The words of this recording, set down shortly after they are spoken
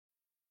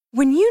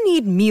When you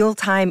need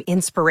mealtime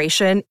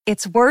inspiration,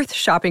 it's worth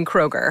shopping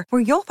Kroger,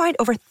 where you'll find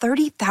over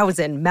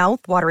 30,000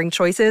 mouth-watering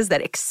choices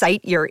that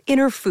excite your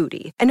inner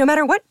foodie. And no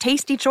matter what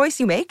tasty choice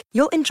you make,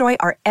 you'll enjoy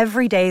our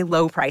everyday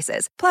low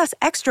prices, plus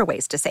extra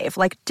ways to save,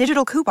 like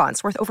digital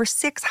coupons worth over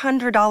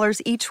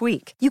 $600 each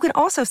week. You can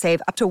also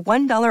save up to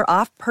 $1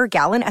 off per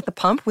gallon at the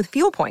pump with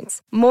fuel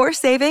points. More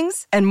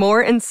savings and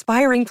more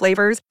inspiring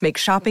flavors make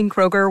shopping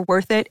Kroger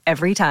worth it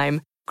every time.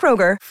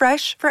 Kroger,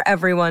 fresh for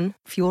everyone.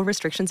 Fuel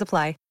restrictions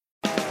apply.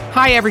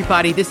 Hi,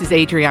 everybody. This is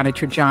Adriana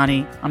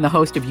Trajani. I'm the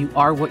host of You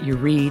Are What You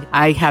Read.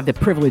 I have the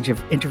privilege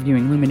of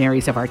interviewing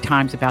luminaries of our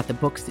times about the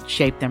books that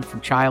shaped them from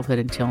childhood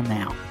until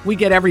now. We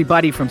get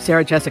everybody from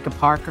Sarah Jessica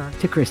Parker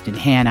to Kristen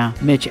Hanna,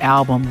 Mitch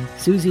Albom,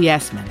 Susie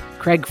Essman,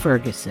 Craig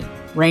Ferguson,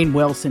 Rainn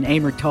Wilson,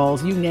 Amor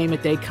Tolls, you name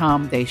it, they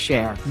come, they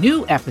share.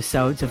 New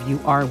episodes of You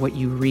Are What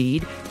You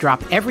Read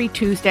drop every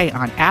Tuesday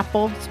on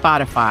Apple,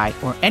 Spotify,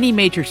 or any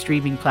major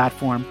streaming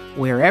platform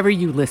wherever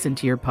you listen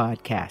to your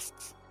podcasts.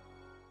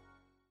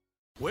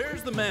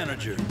 Where's the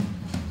manager?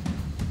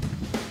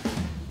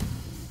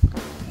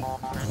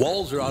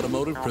 Walzer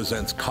Automotive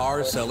presents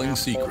Car Selling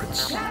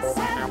Secrets.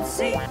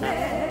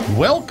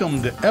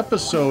 Welcome to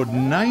episode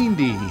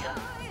 90, the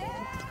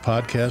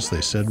podcast they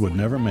said would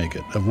never make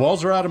it, of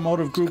Walzer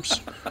Automotive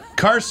Group's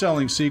Car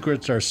Selling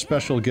Secrets. Our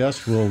special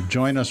guest will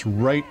join us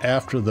right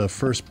after the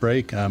first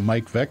break.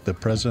 Mike Veeck, the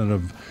president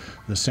of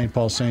the St.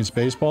 Paul Saints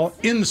Baseball,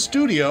 in the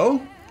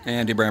studio.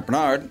 Andy Brandt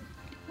Bernard.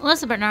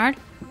 Melissa Bernard.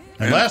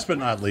 And last but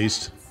not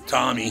least,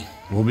 Tommy.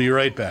 We'll be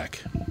right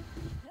back.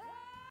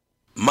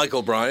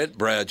 Michael Bryant,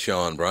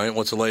 Bradshaw and Bryant,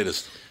 what's the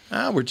latest?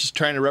 We're just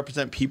trying to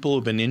represent people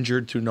who've been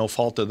injured through no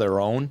fault of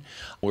their own.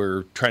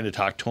 We're trying to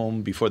talk to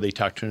them before they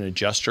talk to an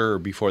adjuster or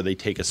before they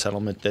take a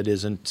settlement that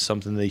isn't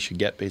something they should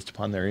get based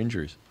upon their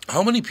injuries.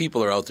 How many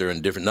people are out there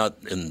in different, not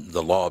in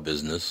the law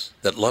business,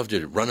 that love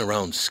to run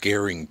around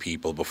scaring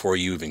people before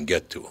you even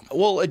get to them?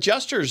 Well,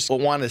 adjusters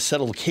want to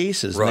settle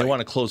cases and Right. they want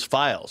to close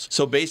files.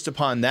 So based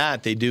upon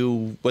that, they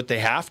do what they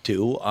have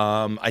to.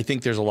 I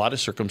think there's a lot of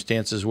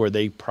circumstances where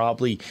they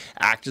probably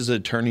act as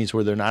attorneys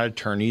where they're not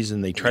attorneys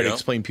and they try to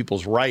explain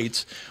people's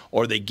rights,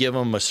 or they give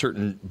them a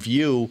certain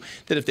view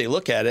that if they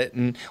look at it.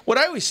 And what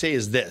I always say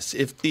is this: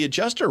 if the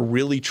adjuster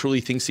really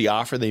truly thinks the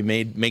offer they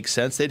made makes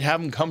sense, they'd have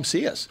them come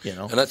see us.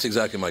 And that's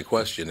exactly my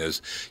question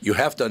is, you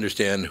have to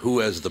understand who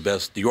has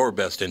your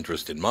best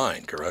interest in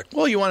mind, correct?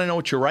 Well, you want to know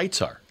what your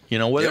rights are.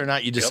 Whether or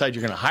not you decide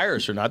you're going to hire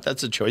us or not,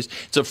 that's a choice.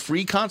 It's a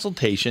free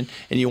consultation,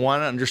 and you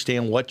want to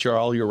understand what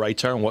all your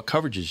rights are and what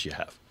coverages you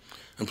have.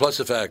 And plus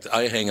the fact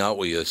I hang out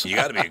with you, so you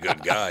got to be a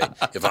good guy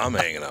if I'm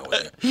hanging out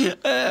with you.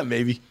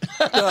 Maybe.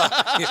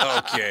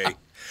 Okay.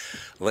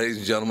 Ladies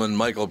and gentlemen,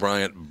 Michael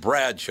Bryant,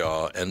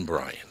 Bradshaw and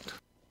Bryant.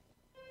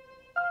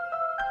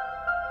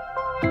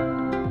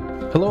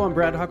 Hello, I'm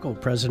Brad Huckle,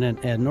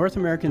 president at North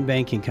American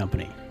Banking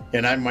Company.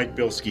 And I'm Mike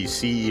Bilski,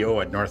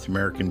 CEO at North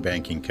American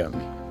Banking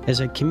Company. As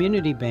a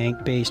community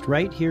bank based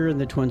right here in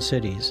the Twin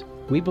Cities,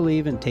 we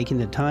believe in taking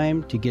the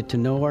time to get to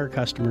know our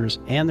customers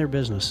and their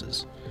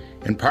businesses.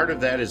 And part of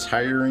that is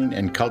hiring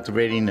and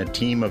cultivating a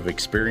team of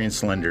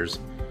experienced lenders.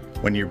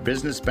 When your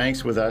business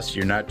banks with us,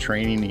 you're not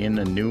training in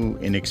a new,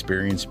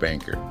 inexperienced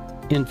banker.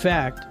 In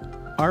fact,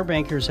 our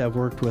bankers have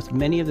worked with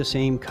many of the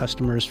same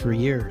customers for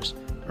years,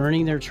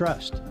 earning their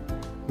trust.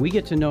 We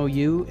get to know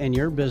you and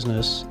your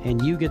business,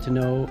 and you get to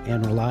know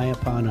and rely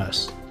upon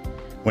us.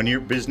 When your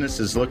business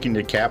is looking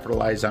to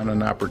capitalize on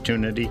an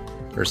opportunity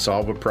or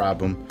solve a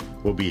problem,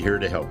 we'll be here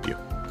to help you.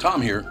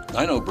 Tom here.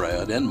 I know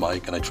Brad and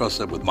Mike, and I trust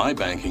that with my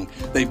banking,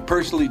 they've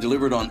personally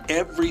delivered on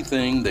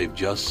everything they've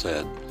just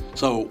said.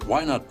 So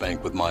why not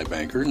bank with my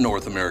banker,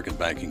 North American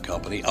Banking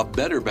Company, a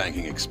better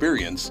banking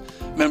experience,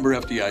 member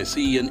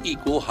FDIC, and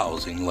equal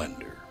housing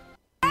lender.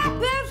 I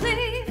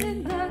believe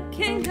in the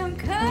kingdom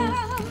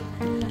come,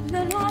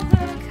 then all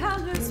the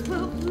colors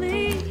will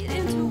bleed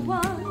into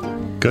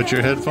one. Got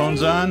your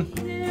headphones on?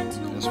 Yes,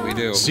 we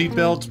do.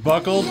 Seatbelts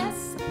buckled?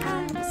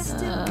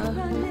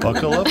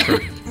 Buckle up for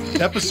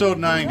episode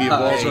 90 of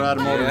Walzer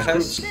Automotive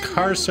Group's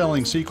Car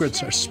Selling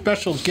Secrets. Our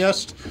special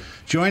guest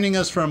joining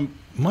us from,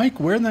 Mike,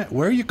 where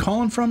are you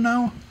calling from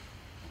now?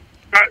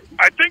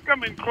 I think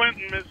I'm in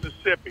Clinton,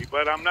 Mississippi,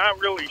 but I'm not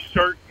really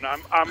certain.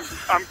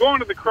 I'm going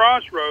to the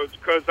crossroads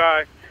because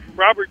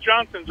Robert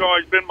Johnson's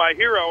always been my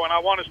hero, and I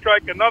want to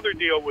strike another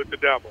deal with the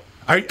devil.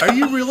 Are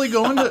you really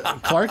going to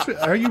Clarksville?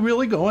 Are you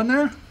really going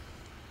there?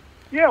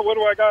 Yeah, what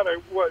do I got?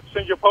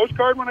 Send you a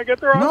postcard when I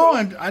get there? No,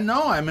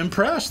 I'm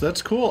impressed.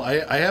 That's cool.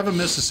 I have a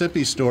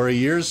Mississippi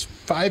story.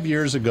 5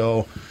 years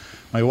ago,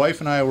 my wife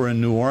and I were in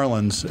New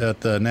Orleans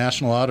at the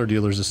National Auto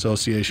Dealers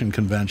Association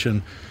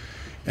convention,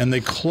 and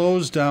they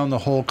closed down the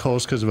whole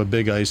coast because of a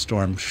big ice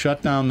storm,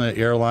 shut down the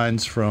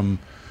airlines from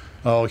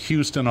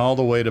Houston all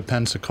the way to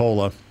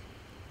Pensacola.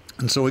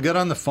 And so we got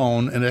on the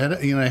phone, and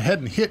it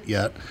hadn't hit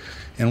yet,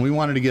 and we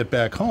wanted to get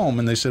back home.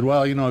 And they said,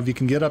 well, if you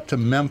can get up to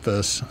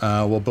Memphis,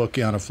 we'll book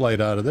you on a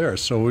flight out of there.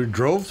 So we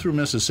drove through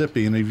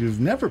Mississippi, and if you've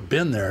never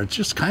been there, it's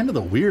just kind of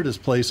the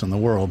weirdest place in the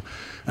world.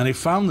 And I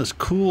found this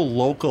cool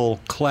local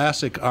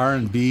classic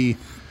R&B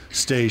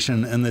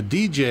station, and the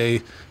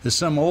DJ is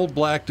some old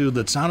black dude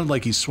that sounded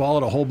like he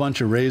swallowed a whole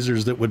bunch of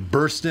razors that would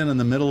burst in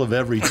the middle of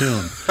every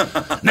tune.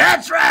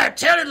 That's right.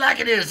 Tell it like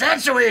it is.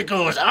 That's the way it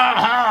goes.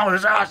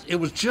 It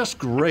was just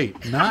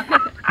great.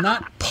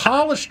 Not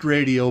polished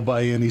radio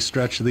by any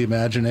stretch of the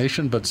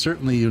imagination, but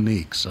certainly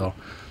unique. So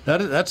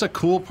that's a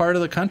cool part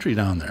of the country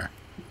down there.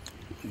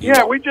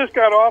 Yeah, we just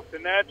got off the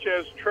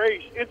Natchez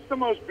Trace. It's the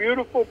most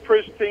beautiful,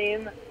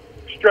 pristine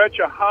stretch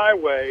of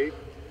highway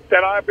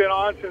that I've been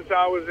on since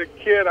I was a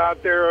kid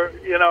out there,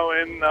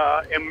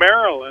 in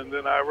Maryland,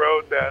 and I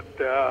rode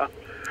that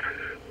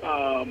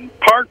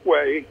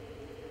Parkway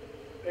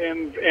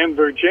in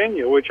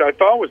Virginia, which I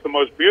thought was the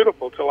most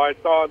beautiful till I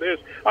saw this.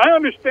 I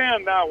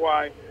understand now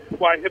why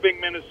Hibbing,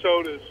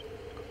 Minnesota's,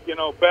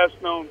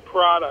 best known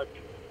product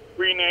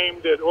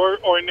renamed it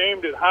or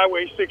named it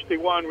Highway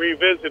 61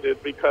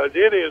 Revisited, because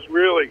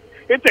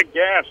it's a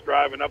gas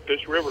driving up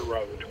this river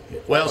road.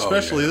 Well,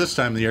 especially this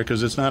time of the year,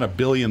 because it's not 1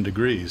 billion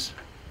degrees.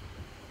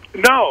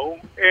 No,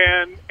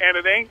 and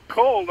it ain't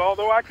cold,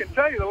 although I can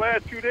tell you the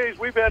last 2 days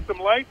we've had some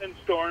lightning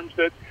storms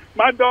that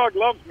my dog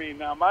loves me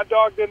now. My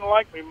dog didn't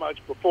like me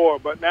much before,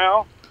 but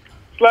now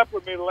slept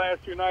with me the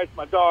last 2 nights.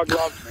 My dog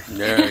loves me.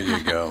 There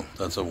you go.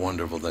 That's a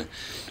wonderful thing.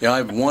 Yeah, I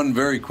have one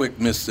very quick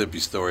Mississippi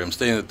story. I'm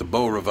staying at the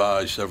Beau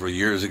Rivage several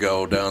years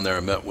ago down there. I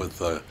met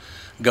with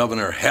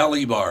Governor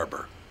Hallie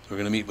Barbour. We're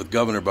going to meet with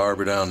Governor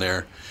Barbour down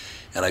there,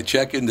 and I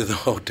check into the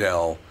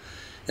hotel.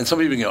 And some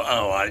people go,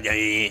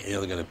 they're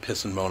going to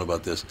piss and moan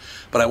about this.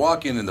 But I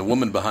walk in, and the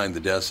woman behind the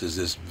desk is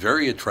this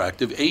very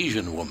attractive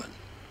Asian woman,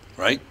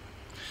 right?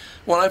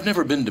 Well, I've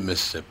never been to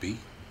Mississippi,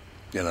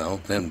 never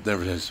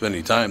spent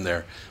any time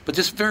there. But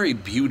this very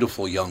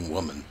beautiful young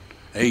woman,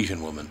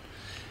 Asian woman.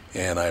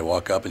 And I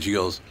walk up, and she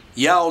goes,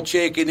 "Y'all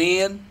checking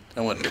in?"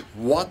 I went,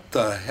 "What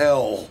the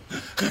hell?"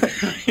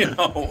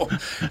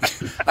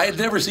 I had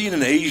never seen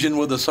an Asian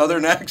with a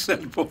Southern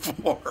accent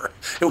before.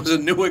 It was a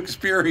new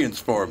experience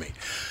for me.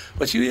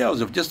 But she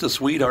was just a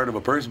sweetheart of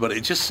a person, but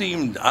it just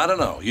seemed, I don't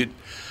know,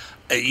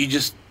 you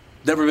just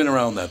never been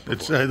around that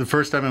before. It's the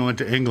first time I went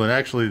to England,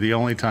 actually the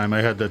only time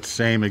I had that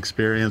same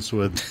experience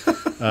with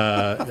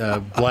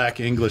black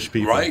English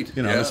people. Right.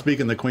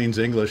 Speaking the Queen's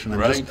English, and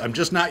I'm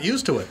just not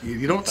used to it.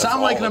 You don't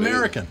sound like an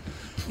American.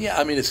 Yeah,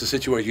 I mean, it's a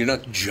situation, you're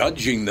not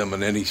judging them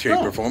in any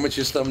shape or form. It's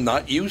just I'm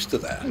not used to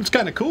that. It's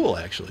kind of cool,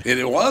 actually.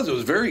 It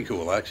was very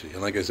cool, actually.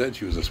 And like I said,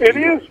 she was a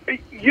sweetheart. It is.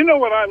 You know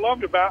what I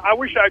loved about I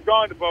wish I'd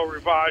gone to Beau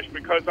Rivage,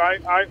 because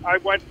I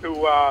went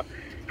to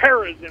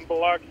Harrah's in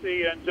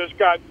Biloxi and just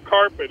got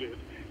carpeted.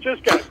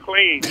 Just got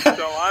clean.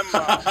 So I'm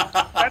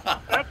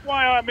that's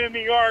why I'm in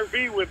the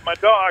RV with my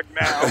dog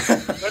now.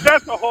 But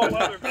that's a whole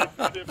other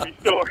Mississippi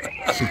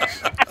story.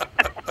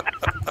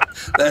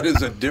 That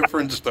is a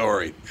different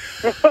story.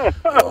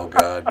 Oh,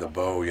 God, the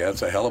Beau. Yeah,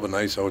 it's a hell of a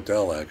nice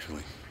hotel,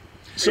 actually.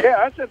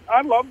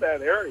 I love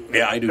that area.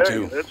 Yeah, I do,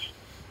 too.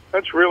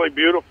 That's really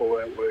beautiful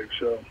that way.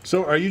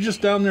 So are you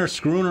just down there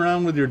screwing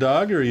around with your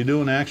dog, or are you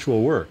doing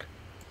actual work?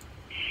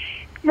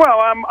 Well,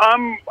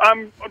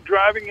 I'm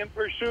driving in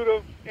pursuit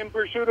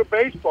of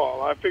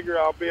baseball. I figure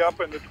I'll be up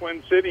in the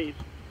Twin Cities,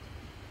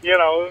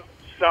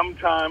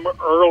 sometime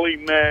early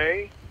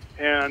May,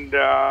 and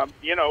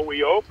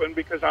we open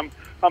because I'm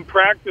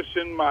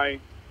practicing my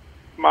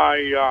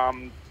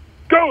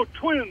go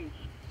Twins,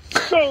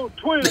 go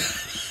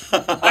Twins.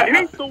 I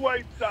hate the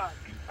White Sox.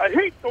 I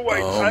hate the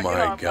White Sox. My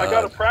God. I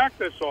got to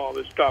practice all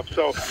this stuff.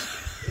 So,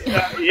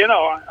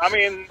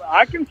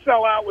 I can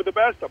sell out with the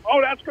best of them.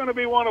 Oh, that's going to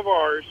be one of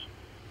ours.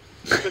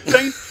 The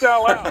Saints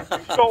sell out.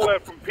 We stole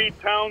that from Pete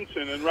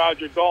Townsend and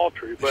Roger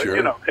Daltrey. But,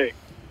 sure. Hey.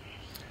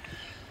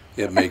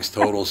 It makes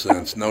total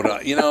sense. No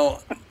doubt.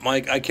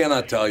 Mike, I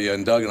cannot tell you,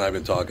 and Doug and I have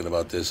been talking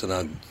about this, and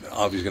I'm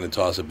obviously going to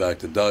toss it back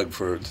to Doug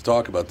to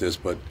talk about this,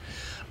 but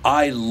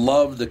I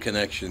love the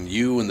connection,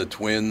 you and the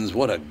Twins.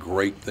 What a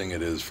great thing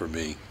it is for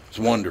me. It's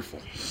wonderful.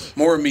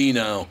 More me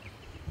now.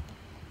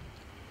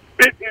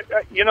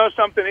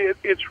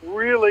 It's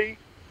really...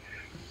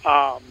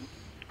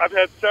 I've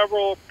had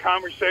several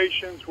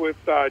conversations with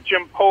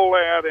Jim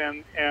Pohlad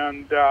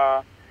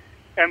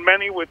and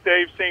many with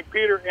Dave St.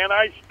 Peter, and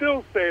I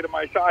still say to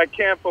myself, I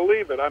can't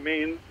believe it. I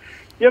mean,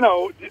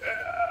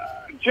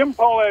 Jim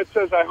Pohlad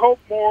says, I hope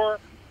more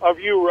of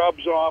you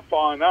rubs off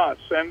on us.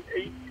 And,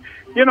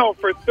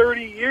 for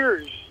 30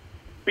 years,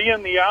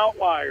 being the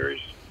outliers,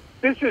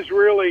 this is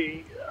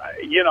really,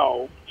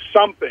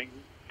 something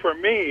for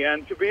me.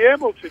 And to be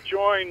able to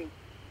join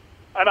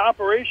an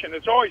operation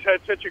that's always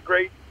had such a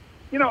great,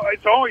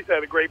 it's always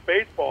had a great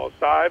baseball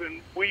side,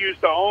 and we used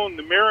to own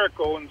the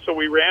Miracle, and so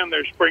we ran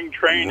their spring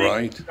training,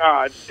 right.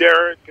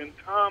 Derek and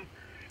Tom.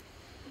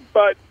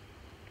 But,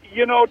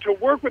 to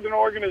work with an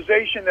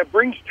organization that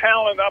brings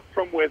talent up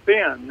from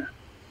within,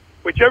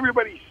 which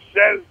everybody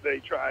says they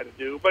try to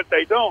do, but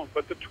they don't.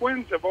 But the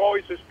Twins have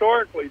always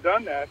historically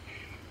done that.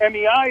 And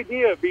the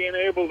idea of being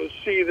able to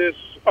see this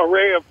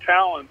array of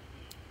talent,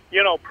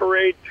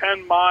 parade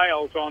 10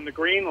 miles on the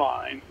green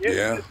line,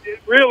 it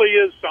really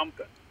is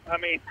something. I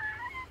mean...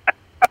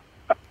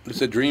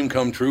 It's a dream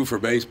come true for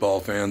baseball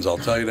fans, I'll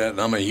tell you that.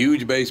 And I'm a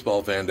huge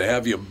baseball fan. To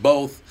have you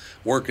both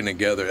working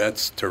together,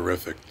 that's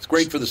terrific. It's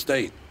great for the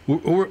state.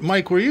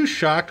 Mike, were you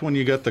shocked when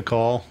you got the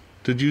call?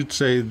 Did you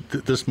say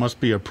this must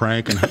be a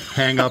prank and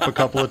hang up a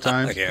couple of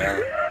times?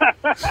 Yeah.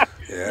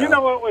 You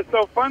know what was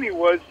so funny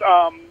was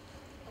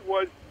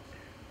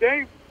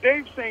Dave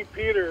St.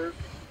 Peter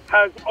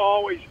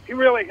he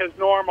really has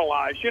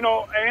normalized. You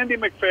know, Andy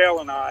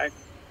McPhail and I,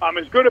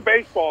 as good a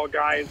baseball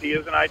guy as he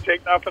is, and I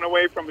take nothing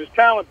away from his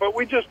talent, but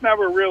we just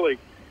never really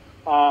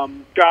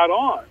got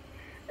on.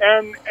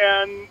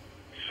 And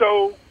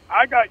so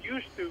I got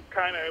used to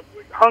kind of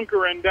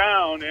hunkering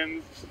down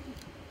and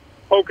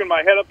poking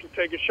my head up to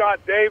take a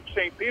shot. Dave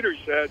St. Peter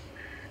said,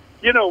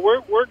 you know,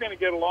 we're going to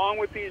get along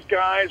with these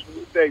guys.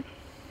 They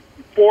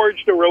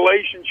forged a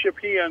relationship,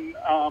 he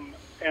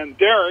and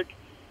Derek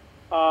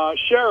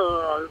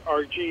Scherer,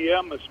 our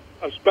GM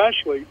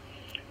especially.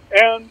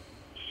 And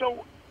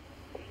so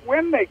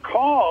when they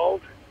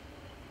called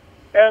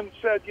and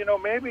said, you know,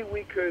 maybe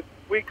we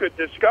could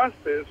discuss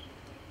this,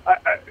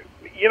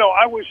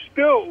 I was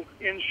still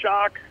in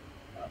shock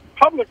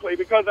publicly,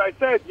 because I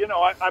said, you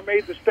know, I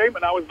made the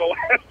statement, I was the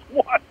last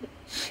one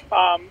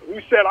who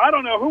said, I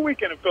don't know who we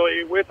can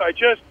affiliate with.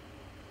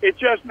 It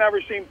just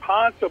never seemed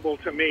possible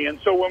to me. And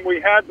so when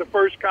we had the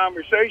first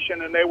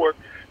conversation and they were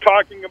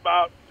talking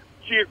about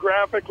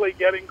geographically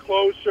getting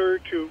closer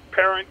to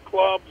parent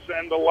clubs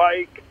and the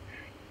like,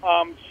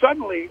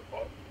 suddenly,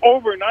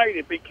 overnight,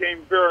 it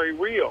became very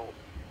real.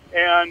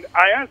 And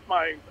I asked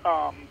my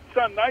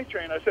son, Night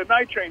Train, I said,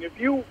 Night Train, if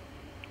you,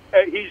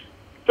 he's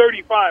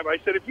 35, I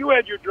said, if you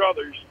had your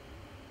druthers,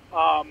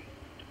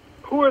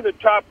 who are the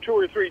top 2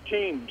 or 3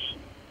 teams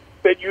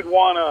that you'd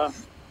want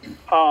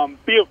to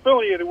be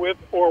affiliated with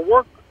or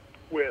work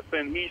with?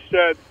 And he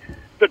said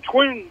the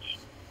Twins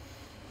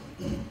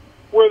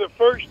were the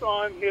first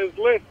on his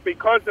list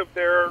because of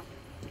their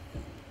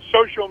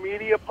social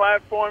media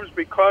platforms,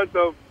 because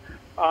of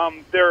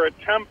their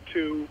attempt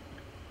to,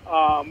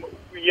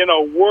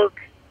 work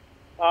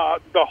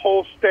the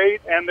whole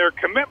state, and their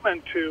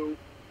commitment to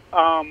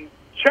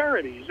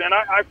charities. And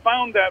I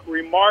found that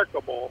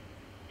remarkable.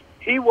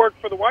 He worked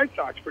for the White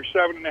Sox for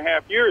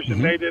 7.5 years,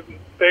 and they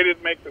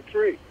didn't make the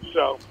 3.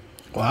 So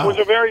It was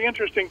a very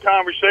interesting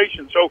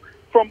conversation. So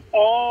from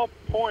all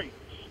points,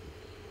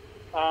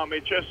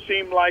 it just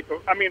seemed like,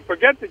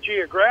 forget the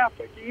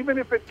geographic. Even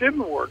if it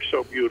didn't work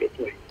so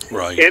beautifully,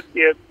 right?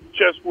 It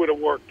just would have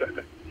worked, I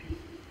think.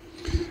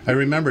 I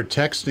remember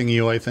texting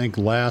you, I think,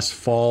 last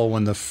fall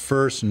when the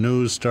first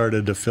news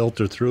started to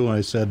filter through, and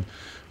I said,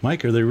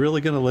 Mike, are they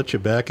really going to let you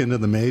back into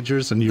the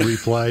majors? And you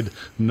replied,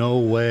 no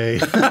way.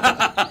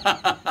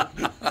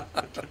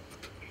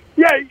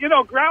 Yeah,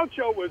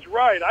 Groucho was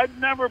right. I'd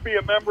never be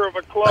a member of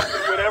a club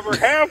that would ever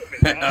have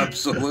me.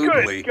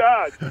 Absolutely. Good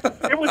God.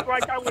 It was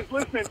like I was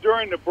listening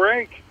during the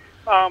break,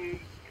 to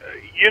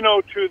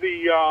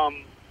the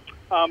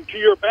to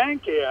your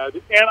bank ad,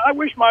 and I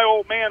wish my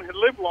old man had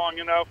lived long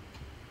enough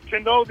to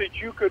know that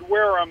you could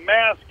wear a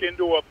mask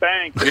into a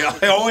bank. Yeah.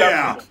 Oh,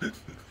 yeah.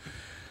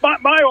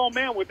 My old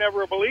man would never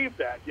have believed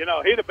that. He'd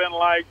have been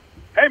like,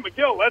 hey,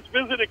 McGill, let's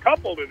visit a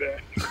couple today.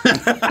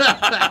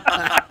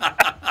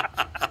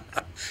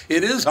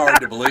 It is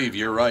hard to believe.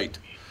 You're right.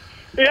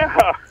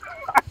 Yeah.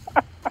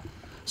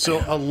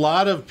 So a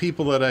lot of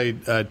people that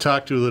I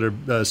talk to that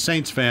are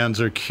Saints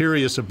fans are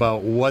curious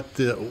about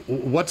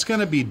what's going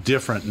to be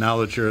different now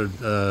that you're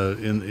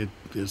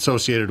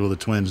associated with the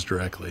Twins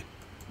directly.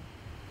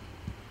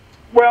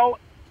 Well,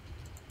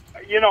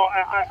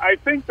 I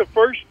think the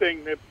first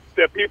thing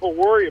that people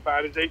worry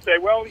about is they say,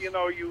 well,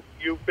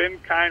 you've been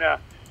kind of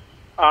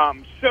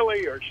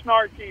silly or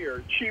snarky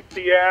or cheap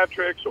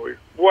theatrics or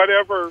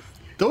whatever.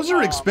 Those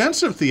are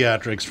expensive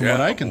theatrics, from what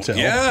I can tell.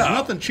 Yeah, there's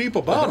nothing cheap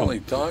about them. What are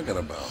you talking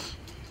about?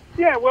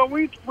 Yeah, well,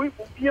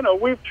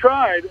 we've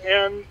tried,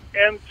 and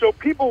so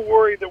people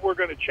worry that we're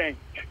going to change.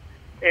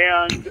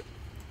 And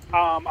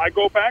I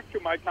go back to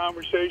my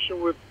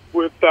conversation with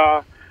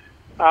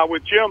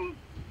Jim,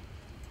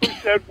 who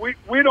said we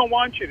don't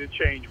want you to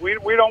change. We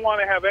don't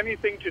want to have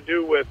anything to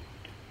do with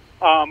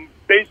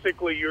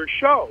basically your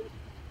show.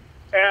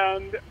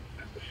 And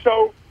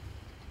so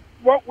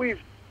what we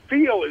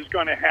feel is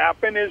going to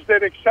happen is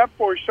that, except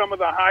for some of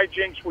the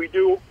hijinks we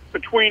do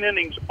between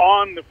innings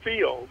on the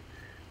field,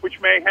 which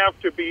may have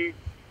to be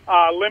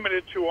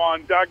limited to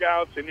on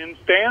dugouts and in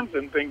stands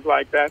and things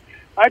like that,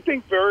 I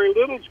think very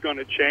little is going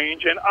to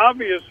change. And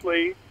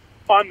obviously,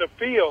 on the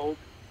field,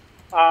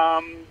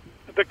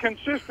 the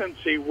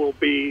consistency will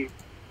be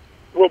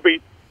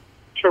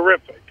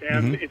terrific.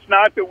 And it's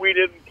not that we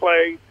didn't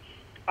play,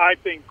 I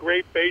think,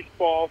 great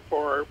baseball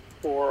for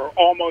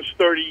almost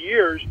 30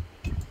 years.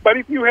 But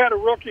if you had a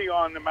rookie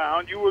on the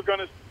mound, you were going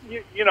to,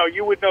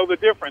 you would know the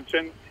difference.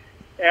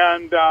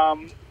 And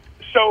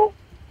so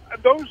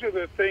those are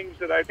the things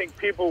that I think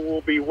people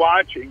will be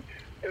watching.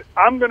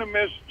 I'm going to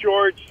miss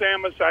George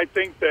Samus. I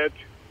think that,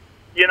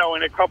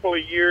 in a couple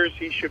of years,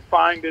 he should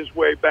find his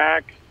way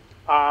back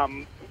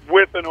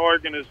with an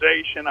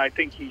organization. I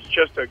think he's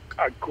just a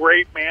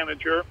great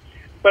manager.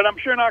 but I'm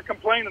sure not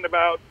complaining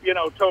about,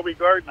 Toby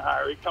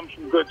Gardenhire. He comes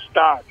from good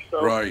stock.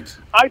 So Right.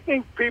 I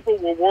think people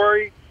will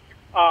worry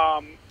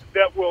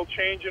that we'll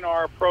change in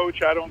our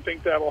approach. I don't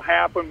think that'll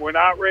happen. We're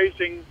not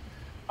raising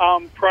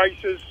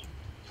prices.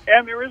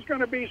 And there is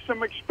going to be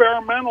some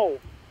experimental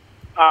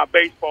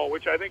baseball,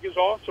 which I think is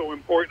also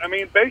important. I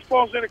mean,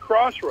 baseball's at a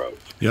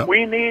crossroads. Yep.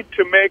 We need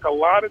to make a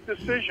lot of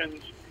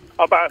decisions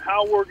about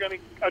how we're going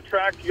to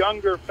attract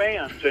younger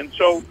fans. And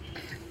so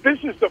this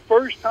is the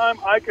first time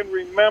I can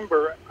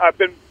remember. I've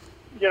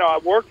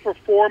worked for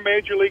 4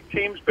 major league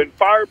teams, been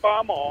fired by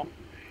them all,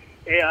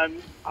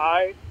 and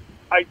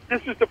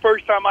this is the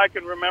first time I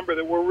can remember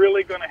that we're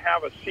really going to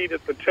have a seat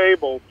at the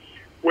table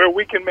where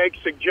we can make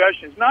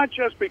suggestions, not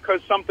just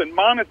because something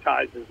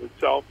monetizes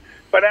itself,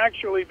 but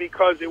actually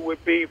because it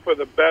would be for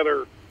the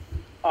better,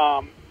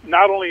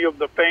 not only of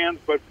the fans,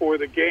 but for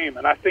the game.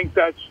 And I think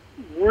that's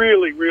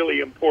really, really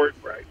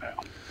important right now.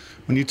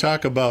 When you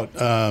talk about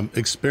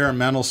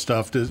experimental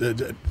stuff,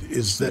 are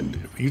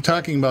you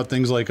talking about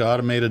things like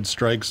automated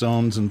strike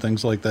zones and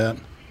things like that?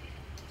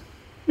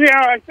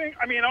 Yeah,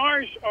 I mean,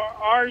 ours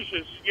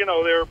is,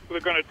 they're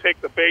going to take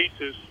the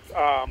bases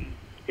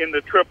in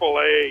the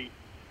AAA,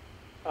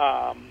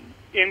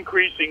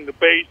 increasing the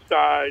base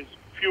size,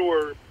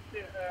 fewer,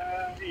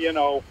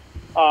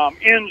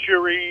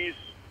 injuries.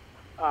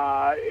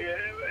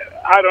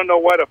 I don't know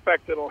what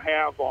effect it'll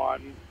have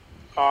on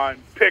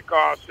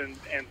pickoffs and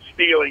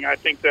stealing. I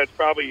think that's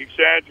probably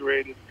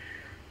exaggerated,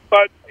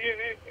 but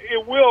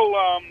it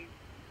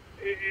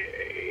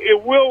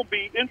will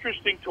be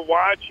interesting to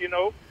watch.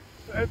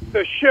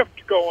 The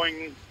shift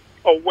going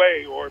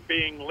away or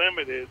being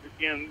limited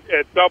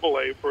at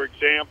AA, for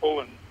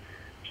example, and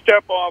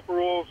step-off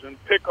rules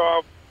and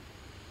pick-off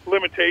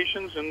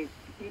limitations and,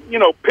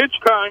 pitch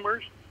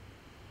timers.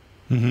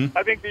 Mm-hmm.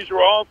 I think these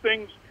are all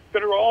things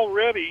that are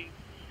already,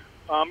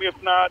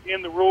 if not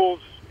in the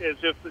rules as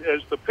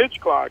the pitch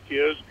clock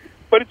is,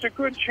 but it's a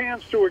good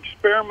chance to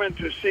experiment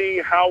to see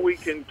how we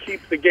can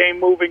keep the game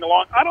moving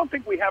along. I don't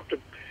think we have to,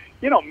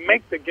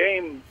 make the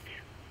game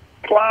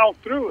plow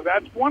through.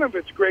 That's one of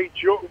its great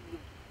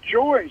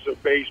joys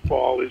of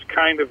baseball is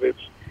kind of its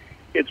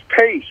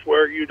pace,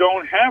 where you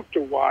don't have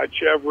to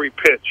watch every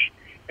pitch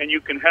and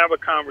you can have a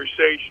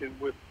conversation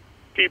with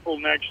people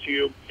next to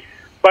you.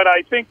 But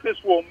I think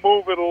this will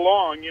move it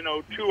along.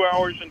 2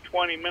 hours and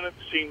 20 minutes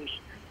seems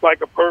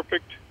like a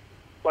perfect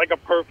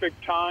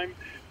time.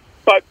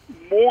 But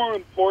more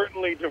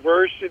importantly,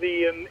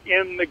 diversity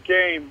in the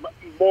game,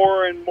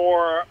 more and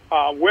more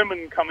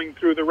women coming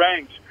through the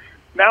ranks.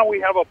 Now we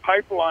have a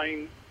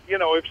pipeline.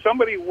 If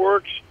somebody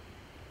works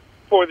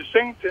for the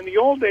Saints, in the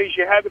old days,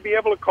 you had to be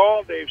able to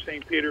call Dave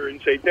St. Peter and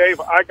say,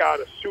 Dave, I got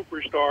a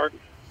superstar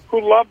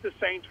who loved the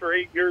Saints for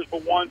 8 years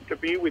but wants to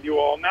be with you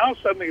all. Now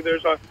suddenly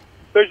there's a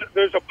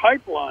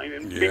pipeline,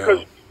 and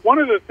because one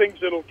of the things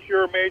that'll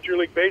cure Major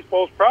League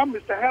Baseball's problem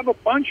is to have a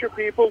bunch of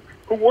people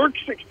who work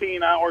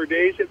 16-hour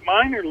days at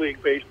minor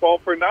league baseball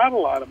for not a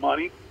lot of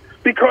money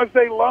because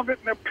they love it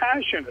and they're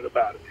passionate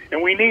about it.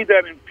 And we need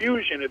that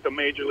infusion at the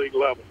Major League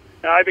level.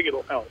 And I think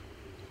it'll help.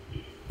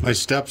 My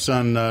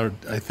stepson, I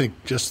think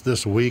just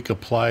this week,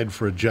 applied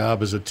for a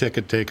job as a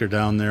ticket taker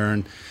down there,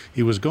 and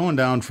he was going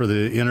down for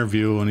the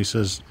interview, and he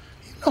says,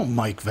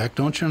 Mike Veeck,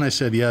 don't you? And I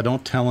said, yeah,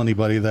 don't tell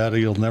anybody that or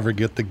you'll never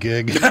get the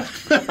gig.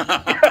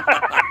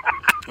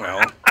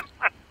 Well,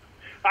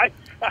 I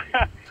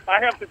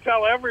have to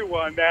tell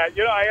everyone that.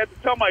 I had to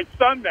tell my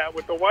son that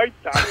with the White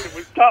Sox. It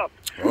was tough.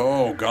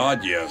 Oh,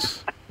 God,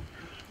 yes.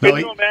 Can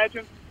you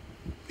imagine?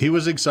 He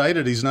was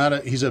excited. He's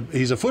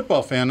a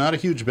football fan, not a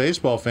huge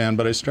baseball fan,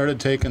 but I started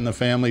taking the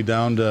family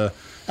down to,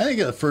 I think,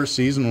 the first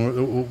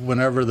season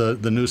whenever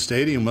the new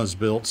stadium was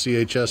built,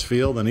 CHS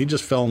Field, and he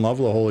just fell in love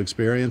with the whole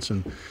experience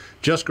and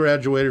just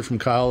graduated from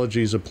college.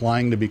 He's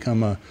applying to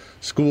become a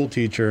school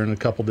teacher in a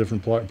couple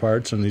different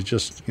parts, and he's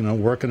just,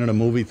 working at a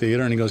movie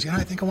theater, and he goes,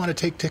 I think I want to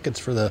take tickets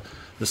for the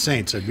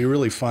Saints. It'd be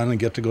really fun and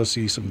get to go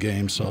see some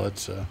games. So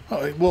it's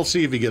we'll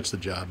see if he gets the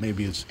job.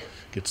 Maybe it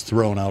gets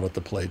thrown out at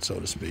the plate, so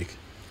to speak.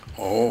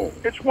 Oh,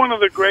 it's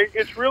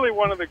really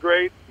one of the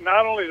great,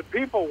 not only to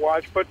people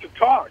watch, but to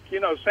talk.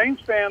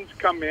 Saints fans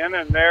come in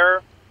and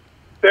they're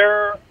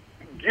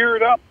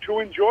geared up to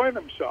enjoy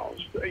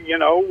themselves.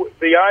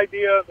 The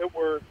idea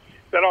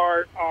that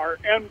our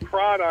end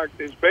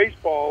product is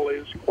baseball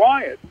is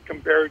quiet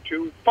compared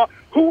to fun.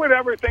 Who would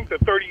ever think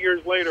that 30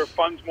 years later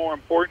fun's more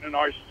important in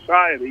our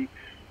society?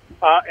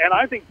 And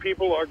I think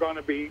people are going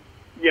to be,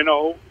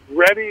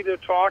 ready to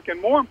talk, and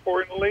more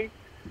importantly,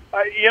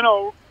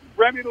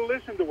 ready to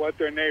listen to what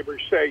their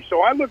neighbors say.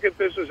 So I look at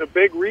this as a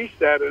big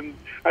reset, and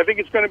I think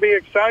it's going to be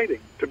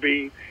exciting to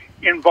be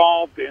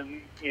involved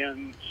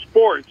in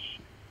sports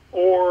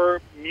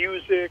or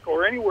music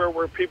or anywhere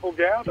where people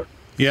gather.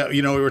 Yeah,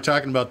 we were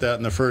talking about that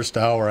in the first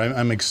hour.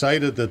 I'm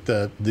excited that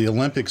the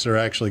Olympics are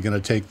actually going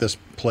to take this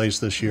place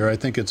this year. I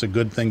think it's a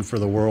good thing for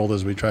the world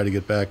as we try to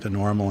get back to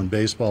normal, and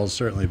baseball is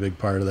certainly a big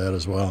part of that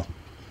as well.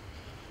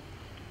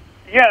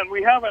 Yeah, and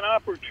we have an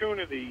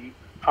opportunity,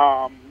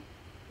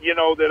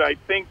 that I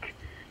think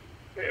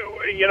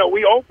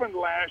we opened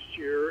last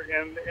year,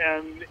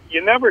 and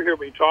you never hear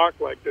me talk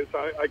like this.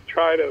 I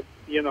try to,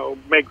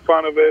 make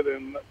fun of it,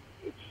 and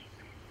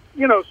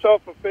it's,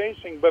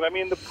 self-effacing. But, I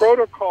mean, the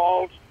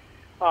protocols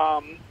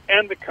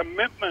and the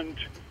commitment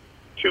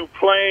to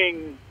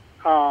playing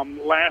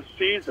last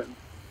season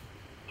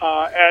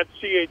at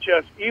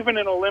CHS, even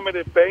in a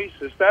limited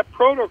basis, that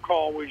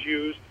protocol was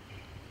used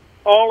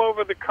all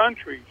over the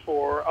country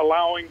for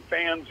allowing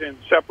fans in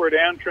separate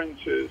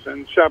entrances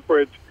and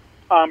separate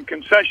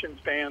concession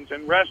stands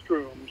and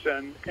restrooms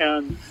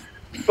and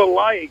the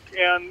like.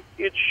 And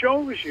it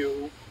shows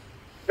you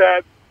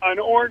that an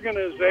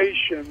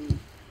organization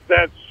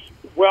that's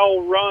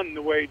well run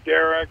the way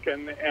Derek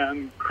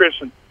and Chris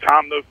and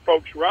Tom, the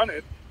folks run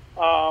it,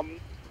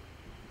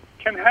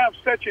 can have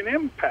such an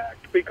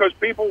impact, because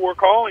people were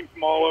calling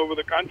from all over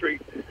the country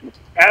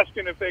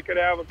asking if they could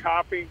have a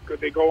copy. Could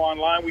they go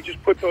online? We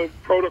just put the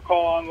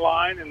protocol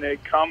online, and they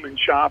come and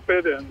shop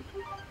it. And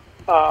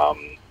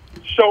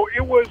so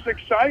it was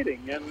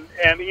exciting.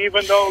 And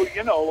even though,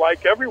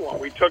 like everyone,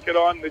 we took it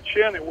on the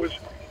chin, it was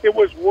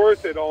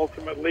worth it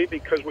ultimately,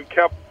 because we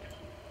kept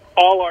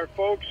all our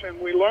folks, and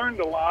we learned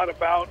a lot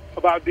about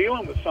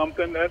dealing with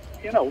something that,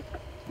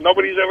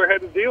 nobody's ever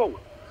had to deal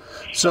with.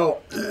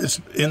 So,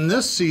 in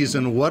this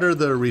season, what are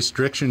the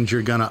restrictions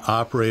you're going to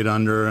operate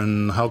under,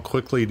 and how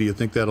quickly do you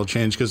think that'll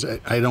change? Because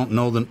I don't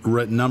know the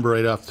number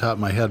right off the top of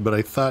my head, but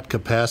I thought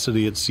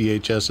capacity at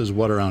CHS is,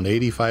 around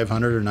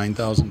 8,500 or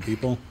 9,000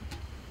 people?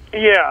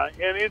 Yeah,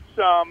 and it's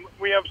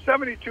we have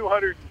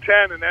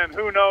 7,210, and then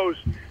who knows,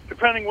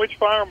 depending which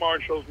fire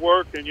marshals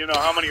work and,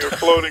 how many are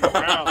floating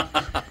around.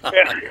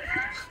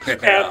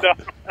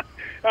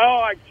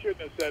 I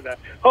shouldn't have said that.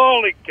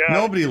 Holy cow.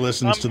 Nobody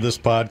listens to this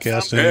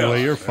podcast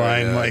anyway. You're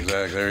fine, Mike.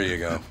 Exactly. There you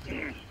go.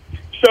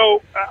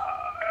 So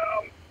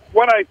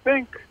what I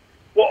think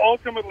will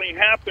ultimately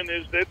happen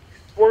is that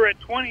we're at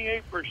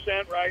 28%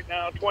 right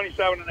now,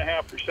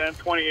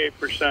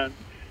 27.5%,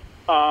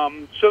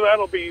 28%. So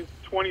that'll be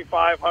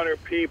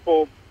 2,500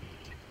 people.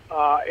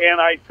 And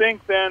I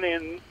think then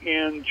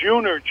in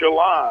June or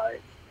July,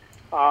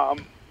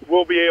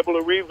 we'll be able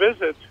to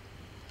revisit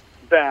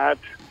that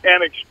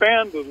and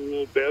expand it a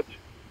little bit,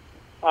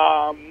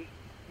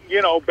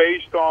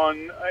 based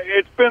on,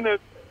 it's been a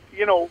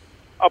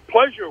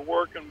pleasure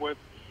working with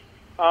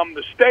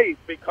the state,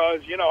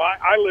 because,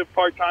 I live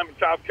part-time in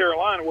South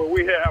Carolina, where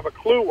we have a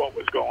clue what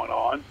was going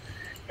on.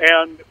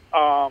 And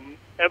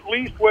at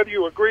least whether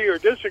you agree or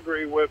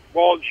disagree with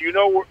Walsh,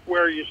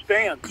 where you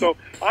stand. So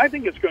I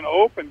think it's going to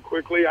open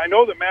quickly. I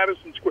know that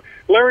Madison Square,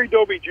 Larry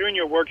Doby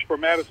Jr. works for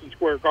Madison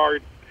Square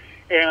Garden,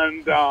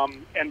 and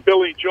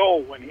Billy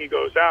Joel when he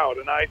goes out.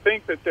 And I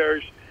think that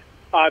there's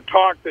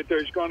talk that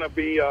there's going to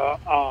be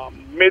a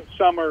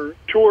midsummer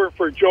tour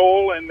for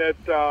Joel, and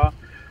that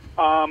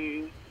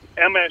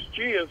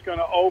MSG is going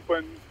to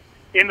open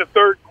in the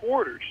third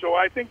quarter. So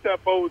I think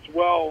that bodes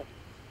well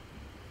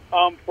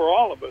for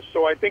all of us.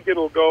 So I think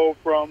it'll go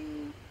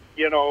from,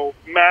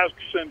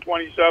 masks and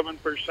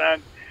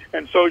 27%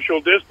 and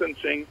social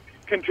distancing,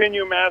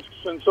 continue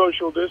masks and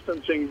social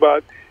distancing,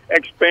 but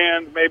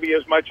expand maybe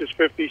as much as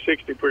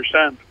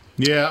 50-60%.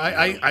 Yeah,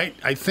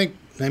 I think,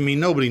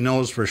 nobody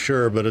knows for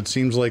sure, but it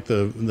seems like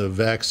the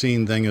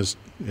vaccine thing is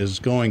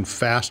going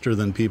faster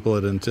than people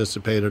had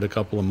anticipated a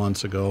couple of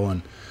months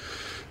ago,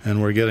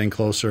 and we're getting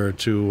closer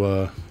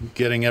to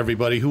getting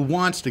everybody who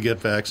wants to get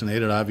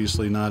vaccinated.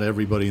 Obviously, not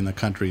everybody in the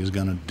country is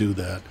going to do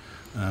that.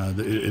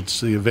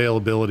 The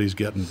availability is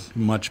getting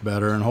much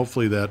better, and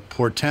hopefully that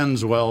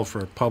portends well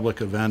for public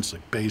events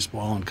like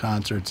baseball and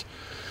concerts.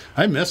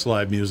 I miss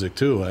live music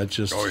too. It's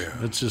just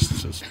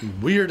the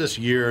weirdest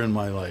year in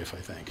my life, I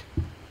think.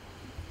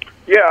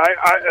 Yeah,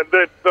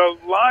 the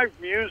live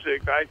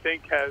music, I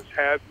think, has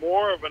had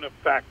more of an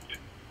effect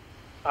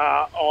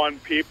on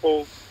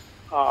people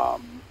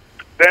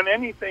than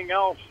anything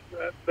else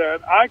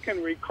that I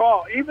can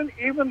recall.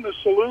 Even the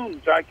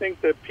saloons, I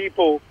think that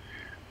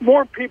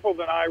more people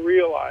than I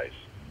realize,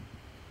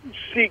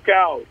 seek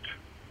out,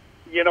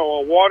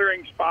 a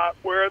watering spot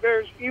where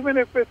there's, even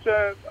if it's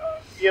a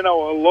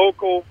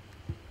local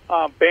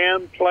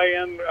band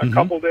playing a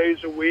couple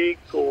days a week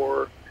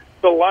or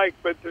the like,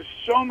 but there's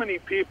so many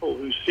people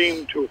who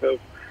seem to have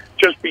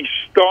just be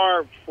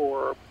starved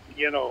for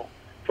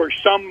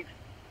some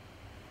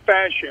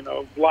fashion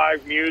of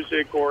live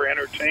music or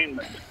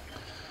entertainment.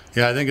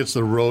 Yeah, I think it's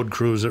the road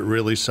crews that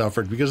really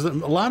suffered, because a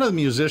lot of the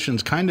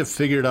musicians kind of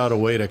figured out a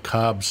way to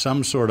cob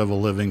some sort of a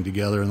living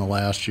together in the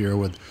last year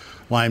with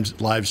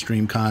live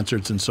stream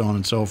concerts and so on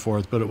and so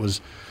forth, but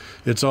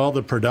it's all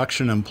the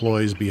production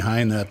employees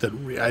behind that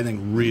I think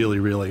really,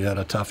 really had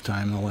a tough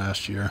time in the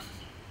last year.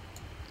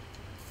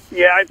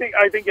 Yeah, I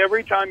think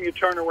every time you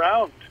turn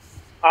around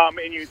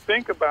and you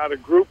think about a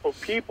group of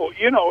people,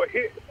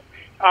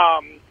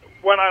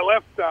 when I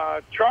left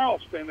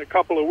Charleston a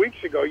couple of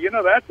weeks ago,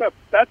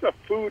 that's a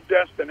food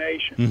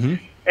destination,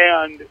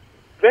 and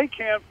they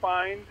can't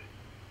find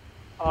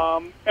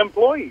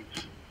employees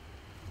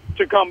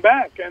to come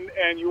back,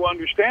 and you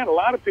understand a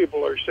lot of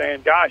people are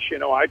saying, "Gosh,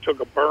 I took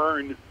a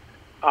burn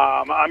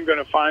I'm going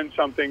to find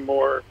something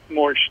more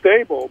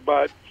stable.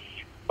 But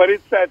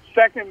it's that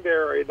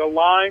secondary, the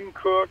line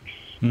cooks,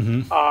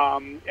 and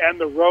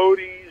the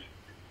roadies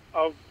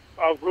of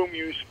whom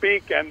you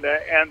speak, and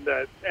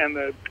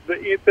the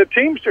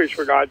teamsters,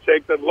 for God's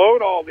sake, that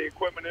load all the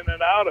equipment in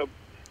and out of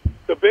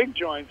the big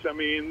joints. I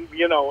mean,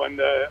 and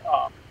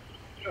the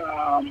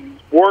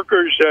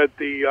workers at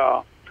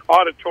the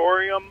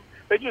auditorium.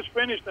 They just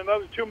finished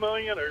another $2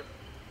 million, or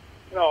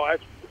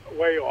that's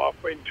way off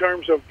in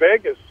terms of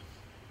Vegas.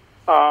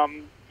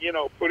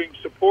 Putting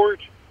support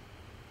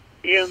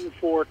in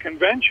for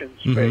convention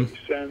space,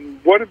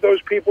 and what did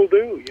those people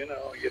do?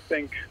 You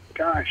think,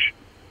 gosh.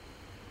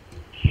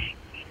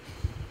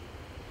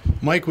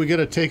 Mike, we got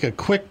to take a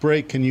quick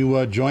break. Can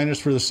you join us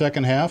for the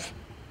second half?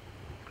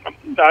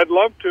 I'd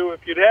love to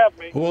if you'd have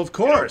me. Well, of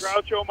course.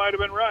 Groucho might have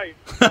been right.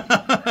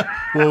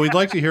 Well, we'd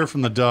like to hear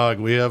from the dog.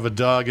 We have a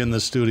dog in the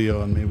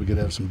studio, and maybe we could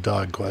have some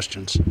dog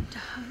questions.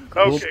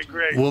 Okay,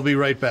 great. We'll be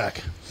right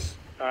back.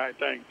 All right,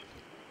 thanks.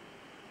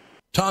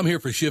 Tom here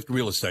for Shift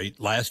Real Estate.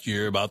 Last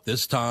year, about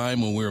this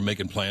time when we were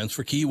making plans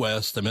for Key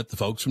West, I met the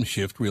folks from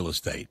Shift Real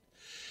Estate.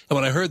 And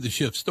when I heard the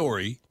Shift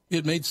story,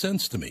 it made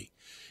sense to me.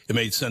 It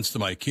made sense to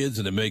my kids,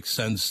 and it makes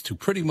sense to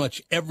pretty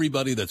much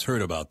everybody that's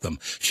heard about them.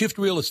 Shift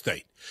Real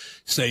Estate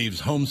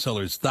saves home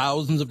sellers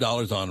thousands of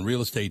dollars on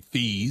real estate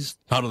fees.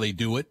 How do they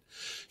do it?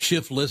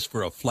 Shift lists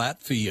for a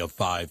flat fee of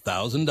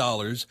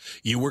 $5,000.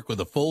 You work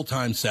with a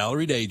full-time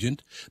salaried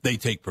agent. They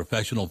take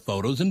professional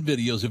photos and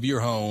videos of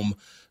your home,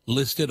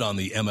 list it on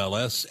the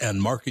MLS,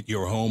 and market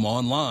your home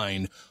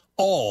online,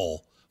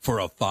 all for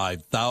a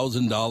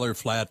 $5,000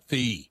 flat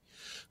fee.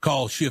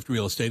 Call Shift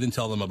Real Estate and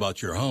tell them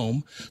about your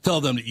home.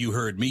 Tell them that you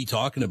heard me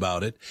talking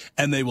about it,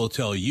 and they will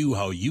tell you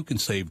how you can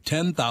save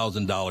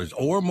 $10,000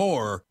 or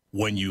more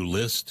when you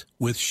list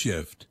with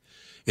Shift.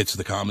 It's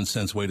the common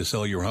sense way to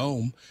sell your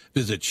home.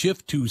 Visit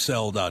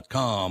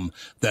shift2sell.com.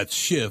 That's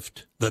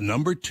shift, the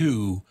number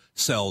 2,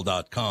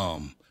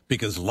 sell.com.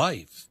 Because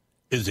life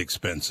is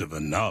expensive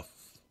enough.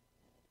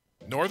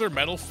 Northern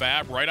Metal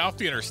Fab, right off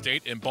the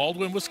interstate in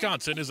Baldwin,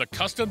 Wisconsin, is a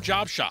custom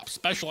job shop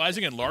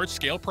specializing in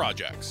large-scale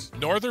projects.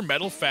 Northern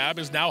Metal Fab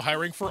is now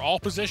hiring for all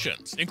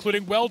positions,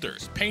 including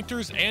welders,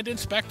 painters, and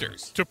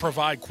inspectors, to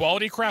provide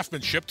quality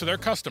craftsmanship to their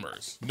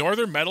customers.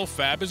 Northern Metal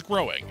Fab is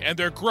growing, and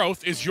their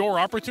growth is your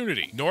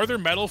opportunity.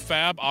 Northern Metal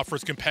Fab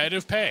offers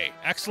competitive pay,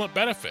 excellent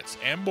benefits,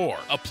 and more.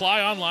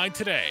 Apply online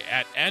today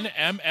at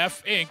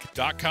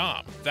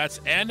nmfinc.com. That's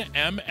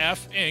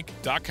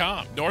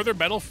nmfinc.com. Northern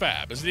Metal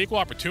Fab is the equal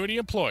opportunity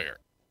employer.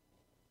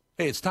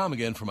 Hey, it's Tom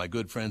again for my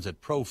good friends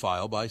at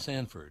Profile by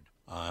Sanford.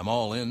 I'm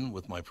all in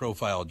with my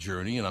profile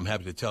journey, and I'm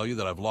happy to tell you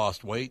that I've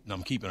lost weight, and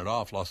I'm keeping it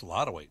off. Lost a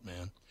lot of weight,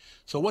 man.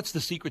 So what's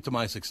the secret to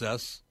my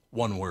success?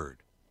 One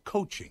word: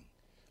 coaching.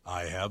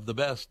 I have the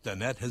best.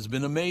 Annette has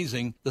been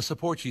amazing. The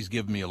support she's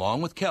given me,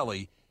 along with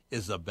Kelly,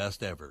 is the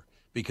best ever,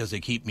 because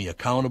they keep me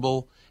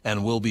accountable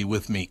and will be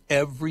with me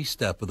every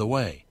step of the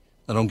way.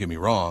 Now, don't get me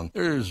wrong.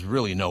 There's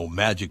really no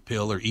magic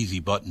pill or easy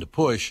button to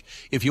push.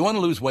 If you want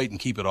to lose weight and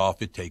keep it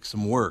off, it takes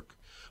some work.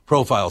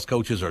 Profile's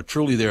coaches are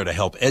truly there to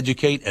help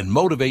educate and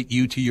motivate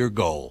you to your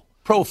goal.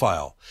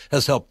 Profile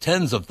has helped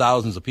tens of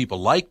thousands of people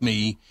like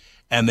me,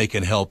 and they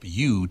can help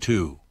you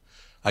too.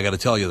 I got to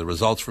tell you, the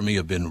results for me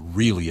have been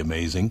really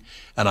amazing,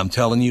 and I'm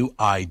telling you,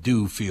 I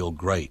do feel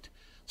great.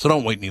 So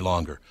don't wait any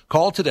longer.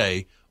 Call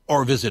today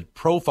or visit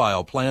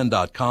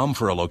profileplan.com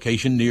for a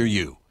location near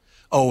you.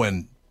 Oh,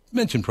 and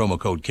mention promo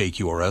code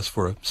KQRS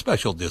for a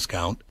special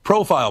discount.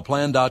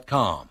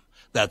 Profileplan.com.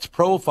 That's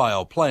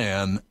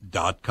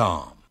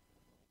profileplan.com.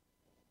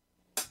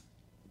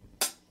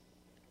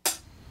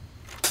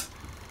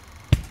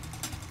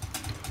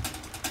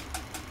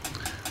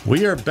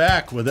 We are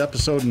back with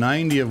episode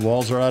 90 of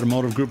Walser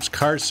Automotive Group's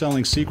Car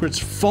Selling Secrets.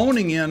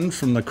 Phoning in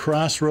from the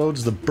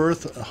Crossroads, the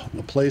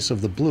birthplace of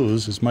the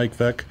blues, is Mike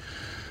Veck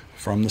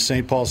from the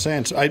St. Paul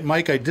Saints.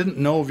 Mike, I didn't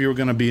know if you were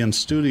going to be in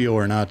studio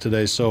or not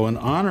today, so in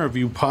honor of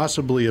you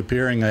possibly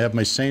appearing, I have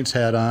my Saints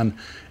hat on,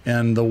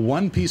 and the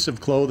one piece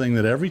of clothing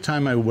that every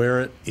time I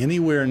wear it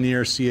anywhere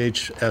near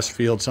CHS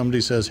Field,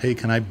 somebody says, hey,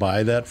 can I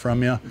buy that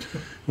from you? It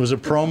was a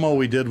promo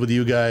we did with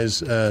you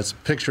guys. It's a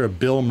picture of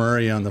Bill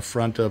Murray on the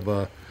front of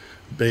a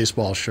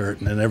baseball shirt,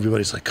 and then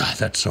everybody's like, God,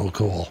 that's so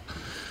cool.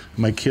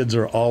 My kids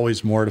are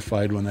always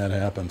mortified when that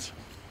happens.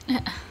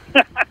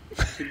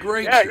 It's a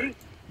great shirt.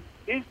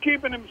 He's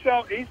keeping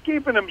himself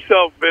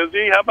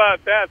busy. How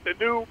about that?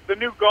 The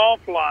new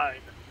golf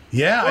line.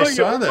 Yeah, I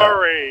saw that.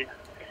 Murray,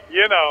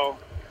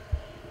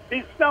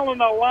 he's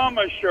selling a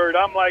llama shirt.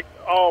 I'm like,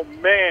 oh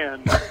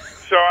man.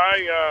 So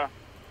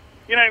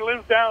he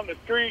lives down the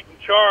street in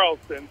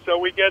Charleston, so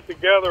we get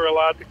together a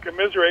lot to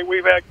commiserate.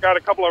 We've got a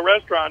couple of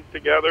restaurants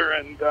together,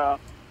 and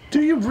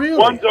do you really?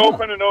 One's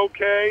open and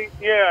okay,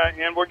 yeah,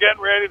 and we're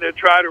getting ready to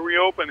try to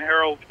reopen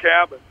Harold's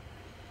Cabin.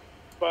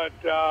 But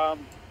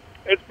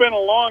it's been a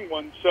long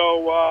one,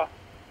 so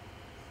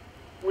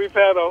we've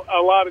had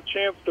a lot of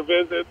chance to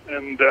visit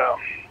and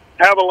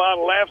have a lot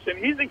of laughs. And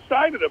he's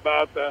excited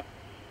about the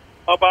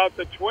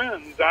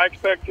Twins. I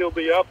expect he'll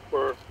be up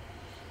for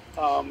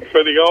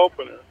the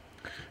opener.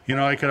 You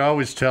know, I could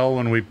always tell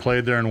when we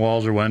played there in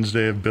Walser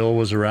Wednesday if Bill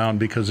was around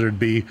because there'd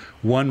be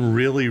one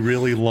really,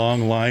 really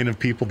long line of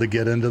people to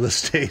get into the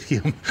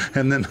stadium,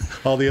 and then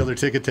all the other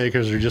ticket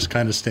takers are just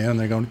kind of standing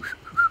there going,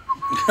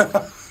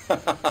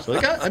 so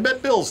I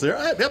bet Bill's there.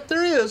 Yep,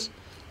 there he is.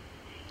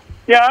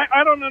 Yeah,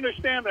 I don't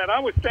understand that. I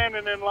was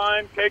standing in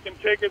line taking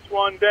tickets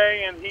one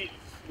day, and he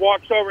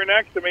walks over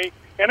next to me,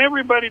 and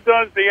everybody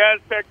does the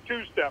Aztec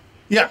two-step.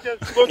 Yeah. They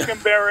just look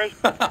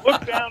embarrassed,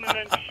 look down, and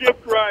then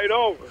shift right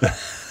over.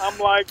 I'm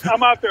like,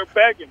 I'm out there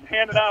begging,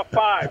 handing out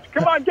fives.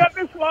 Come on, get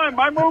this line.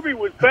 My movie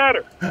was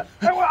better.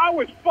 I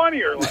was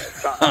funnier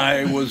last time.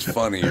 I was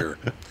funnier.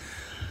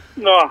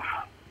 No.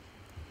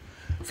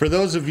 For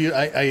those of you,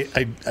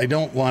 I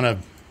don't want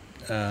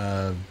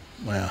to,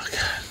 well,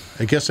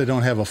 I guess I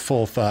don't have a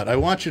full thought. I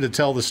want you to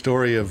tell the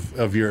story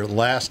of your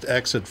last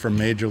exit from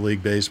Major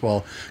League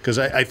Baseball, because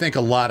I think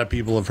a lot of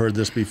people have heard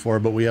this before,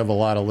 but we have a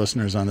lot of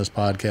listeners on this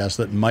podcast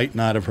that might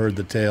not have heard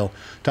the tale.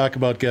 Talk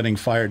about getting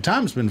fired.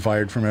 Tom's been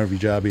fired from every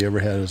job he ever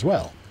had as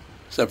well.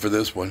 Except for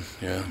this one,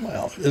 yeah.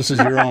 Well, this is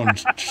your own.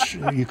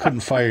 You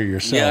couldn't fire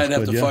yourself, Yeah, I'd have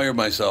could to you? fire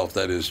myself.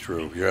 That is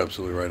true. You're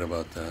absolutely right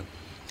about that.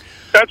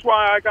 That's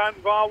why I got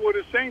involved with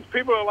the Saints.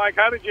 People are like,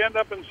 how did you end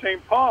up in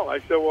St. Paul? I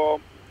said,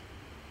 well,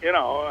 you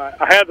know,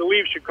 I had to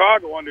leave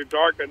Chicago under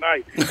dark at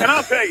night. And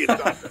I'll tell you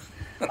something.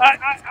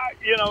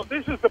 You know,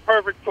 this is the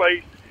perfect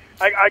place.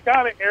 I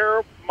got to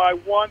air my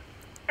one.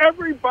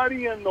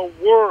 Everybody in the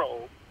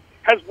world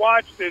has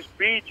watched this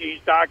Bee Gees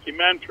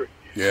documentary.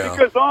 Yeah.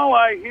 Because all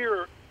I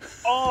hear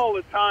all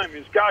the time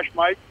is, gosh,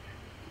 Mike,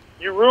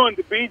 you ruined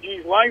the Bee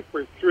Gees' life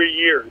for 3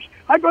 years.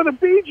 I go, the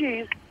Bee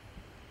Gees,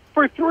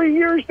 for 3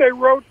 years, they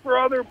wrote for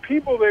other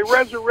people. They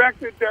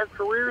resurrected their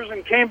careers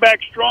and came back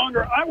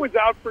stronger. I was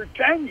out for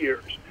 10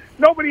 years.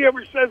 Nobody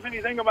ever says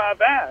anything about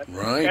that.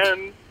 Right.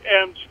 And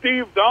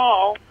Steve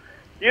Dahl,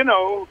 you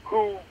know,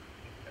 who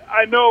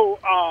I know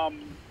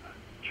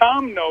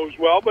Tom knows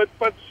well, but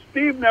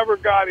Steve never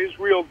got his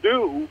real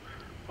due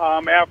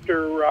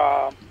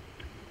after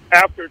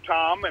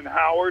Tom and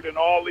Howard and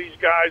all these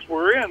guys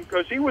were in,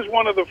 because he was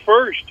one of the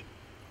first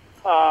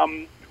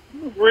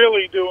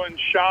really doing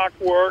shock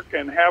work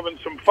and having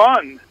some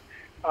fun.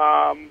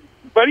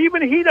 But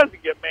even he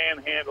doesn't get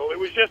manhandled. It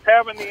was just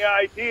having the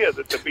idea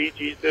that the Bee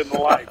Gees didn't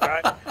like. You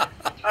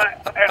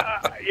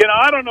know,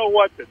 I don't know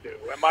what to do.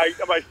 Am I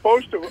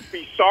supposed to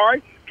be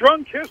sorry?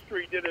 Drunk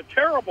History did a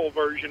terrible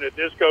version of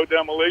Disco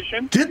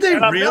Demolition. Did they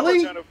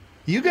really?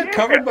 You got Yeah.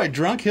 covered by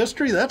Drunk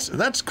History?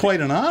 That's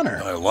quite an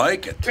honor. I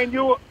like it. Can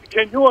you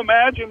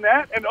imagine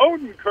that? And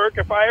Odenkirk,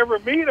 if I ever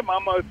meet him,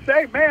 I'm going to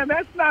say, man,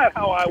 that's not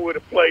how I would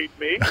have played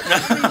me. You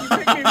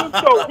make me look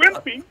so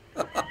wimpy.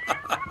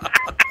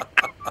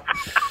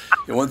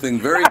 One thing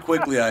very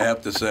quickly I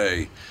have to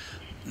say,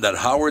 that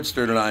Howard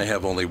Stern and I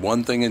have only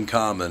one thing in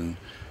common,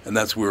 and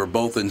that's we were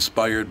both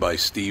inspired by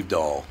Steve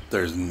Dahl.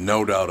 There's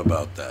no doubt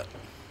about that.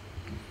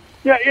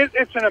 Yeah,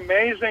 it's an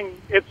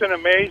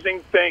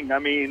amazing thing. I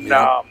mean,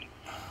 Yeah.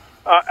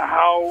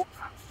 how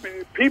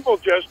people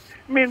just,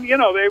 I mean, you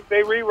know,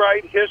 they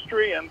rewrite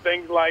history and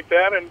things like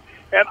that. And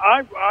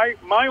I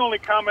my only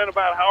comment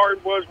about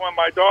Howard was when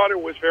my daughter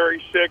was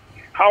very sick,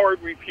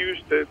 Howard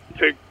refused to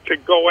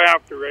go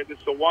after it.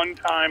 It's the one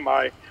time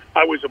I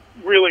was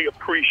really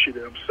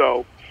appreciative.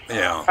 So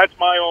Yeah. that's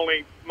my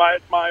only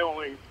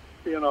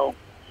you know,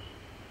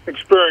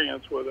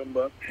 experience with him.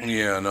 But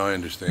Yeah, no, I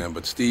understand.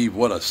 But Steve,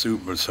 what a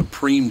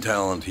supreme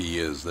talent he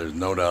is. There's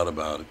no doubt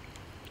about it.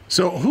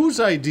 So whose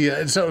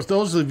idea? So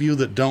those of you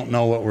that don't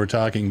know what we're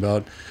talking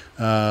about,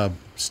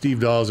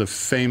 Steve Dahl is a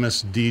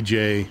famous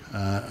DJ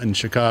in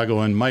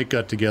Chicago, and Mike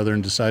got together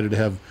and decided to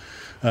have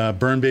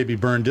Burn Baby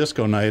Burn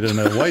Disco Night and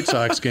a White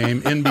Sox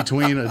game in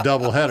between a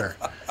doubleheader.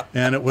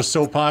 And it was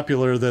so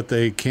popular that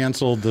they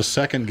canceled the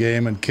second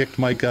game and kicked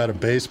Mike out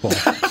of baseball.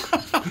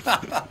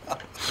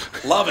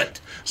 Love it.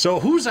 So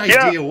whose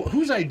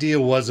idea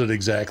was it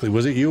exactly?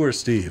 Was it you or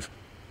Steve?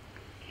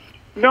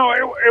 no,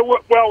 it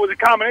was a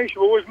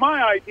combination. It was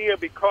my idea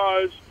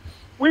because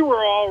we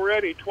were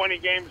already 20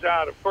 games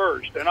out of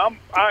first, and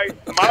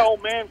my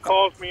old man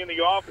calls me in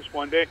the office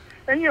one day,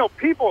 and you know,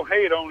 people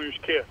hate owners'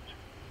 kids.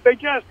 They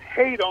just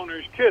hate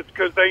owners' kids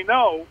because they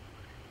know.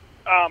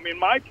 In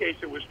my case,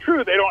 it was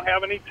true. They don't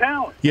have any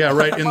talent. Yeah,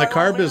 right. In the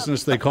car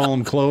business, they call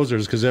them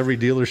closers because every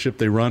dealership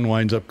they run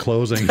winds up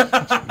closing.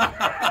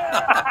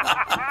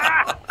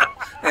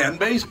 And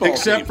baseball.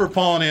 Except for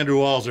Paul and Andrew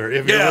Walser.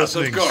 If you're Yes,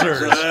 listening, of course.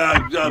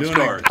 sirs. Of Doing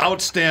course. an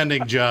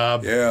outstanding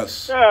job.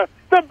 Yes. The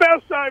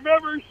best I've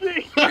ever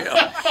seen.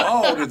 Yeah.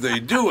 How did they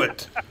do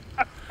it?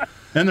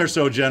 And they're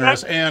so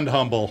generous and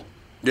humble.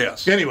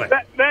 Yes. Anyway.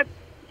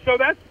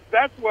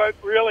 That's what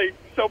really.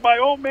 So my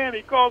old man,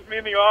 he calls me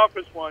in the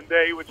office one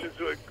day, which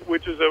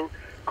is a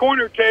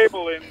corner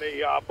table in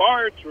the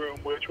Bard's room,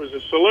 which was a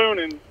saloon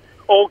in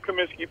Old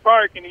Comiskey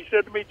Park, and he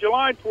said to me,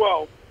 July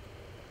 12th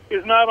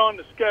is not on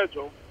the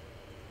schedule,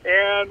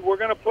 and we're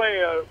going to play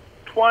a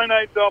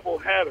twilight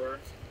doubleheader.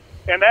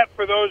 And that,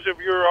 for those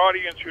of your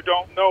audience who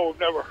don't know, have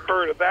never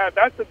heard of that,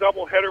 that's a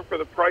doubleheader for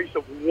the price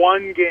of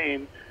one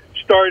game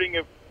starting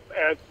at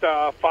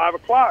 5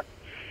 o'clock.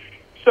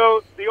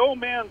 So the old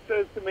man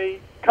says to me,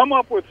 come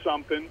up with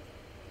something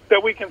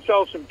that we can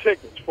sell some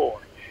tickets for.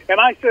 And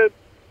I said,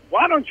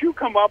 why don't you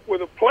come up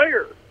with a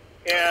player?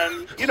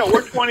 And,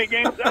 we're 20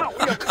 games out.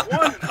 We haven't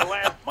won in the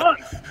last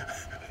month.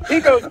 He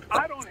goes,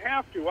 I don't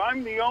have to.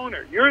 I'm the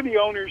owner. You're the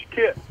owner's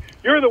kid.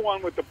 You're the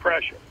one with the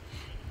pressure.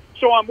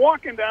 So I'm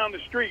walking down the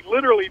street,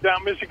 literally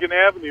down Michigan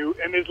Avenue,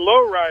 and this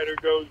lowrider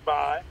goes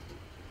by,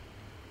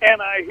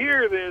 and I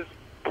hear this,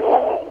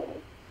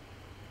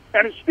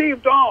 and it's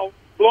Steve Dahl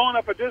blowing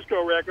up a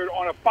disco record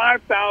on a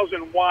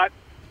 5,000-watt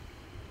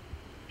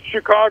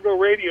Chicago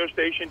radio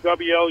station,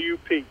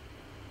 WLUP.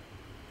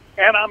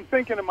 And I'm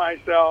thinking to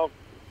myself,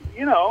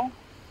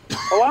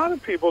 a lot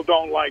of people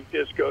don't like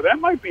disco. That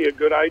might be a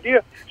good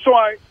idea. So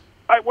I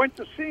went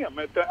to see him.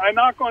 I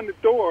knock on the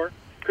door,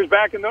 because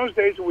back in those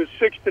days it was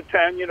 6 to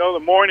 10, the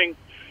morning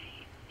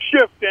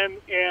shift.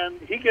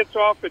 And he gets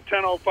off at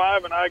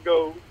 10:05, and I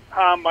go,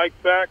 hi, I'm Mike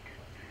Beck,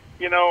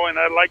 and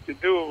I'd like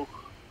to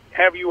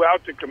have you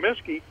out to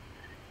Comiskey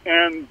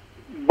and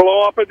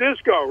blow up a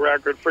disco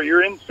record for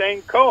your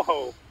Insane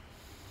Coho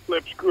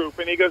Lips group.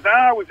 And he goes,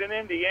 I was in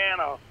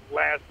Indiana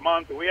last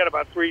month, and we had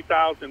about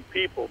 3,000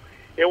 people.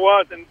 It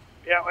wasn't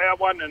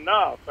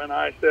enough. And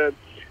I said,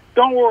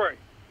 don't worry.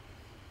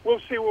 We'll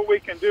see what we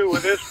can do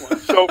with this one.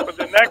 So for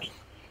the next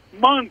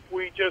month,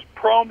 we just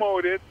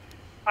promoted.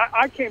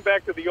 I came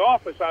back to the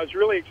office. I was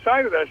really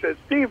excited. I said,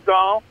 Steve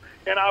Dahl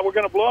and I were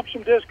going to blow up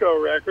some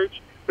disco records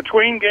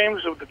between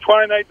games of the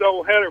Twilight Night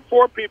doubleheader.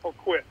 4 people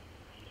quit.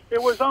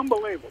 It was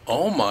unbelievable.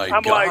 Oh, my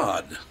I'm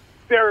God. Like,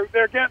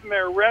 they're getting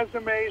their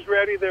resumes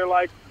ready. They're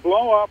like,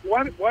 blow up.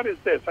 What is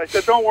this? I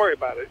said, don't worry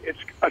about it. It's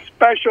a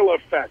special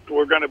effect.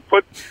 We're going to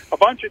put a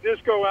bunch of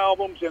disco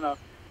albums in a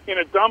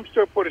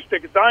dumpster, put a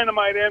stick of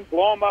dynamite in,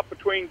 blow them up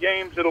between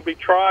games. It'll be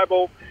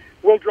tribal.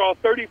 We'll draw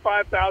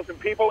 35,000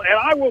 people, and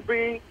I will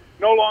be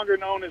no longer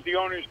known as the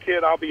owner's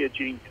kid. I'll be a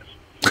genius.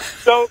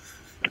 So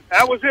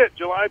that was it.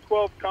 July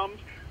 12th comes.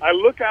 I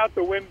look out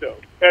the window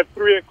at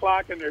 3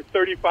 o'clock, and there's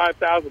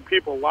 35,000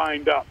 people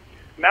lined up.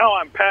 Now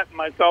I'm patting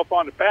myself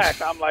on the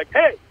back. I'm like,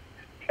 hey,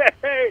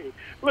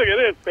 look at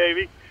this,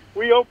 baby.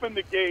 We opened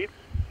the gates.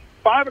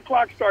 5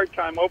 o'clock start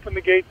time. Open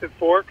the gates at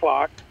 4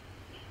 o'clock.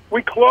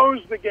 We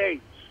closed the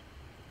gates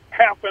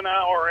half an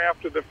hour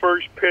after the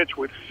first pitch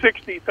with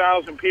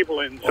 60,000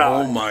 people inside.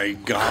 Oh, my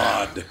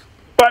God.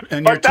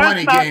 And you're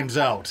 20 games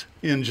out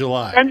in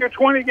July. And you're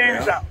 20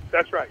 games out.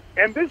 That's right.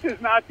 And this is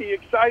not the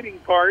exciting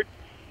part,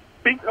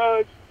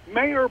 because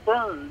Mayor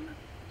Byrne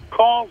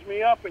calls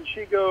me up and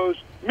she goes,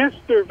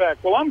 Mr.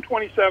 Veck. Well, I'm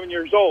 27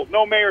 years old.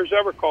 No mayor's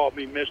ever called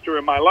me Mr.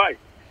 in my life.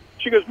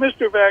 She goes,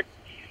 Mr. Veck,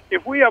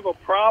 if we have a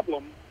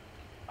problem,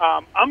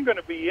 I'm going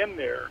to be in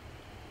there.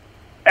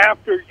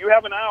 After you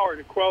have an hour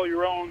to quell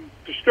your own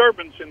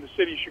disturbance in the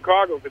city of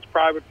Chicago if it's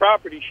private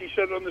property. She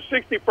said, on the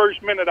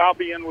 61st minute, I'll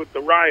be in with the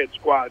riot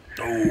squad.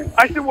 Oh.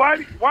 I said, why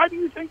do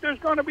you think there's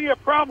going to be a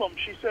problem?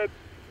 She said,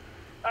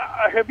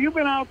 have you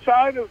been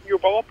outside of your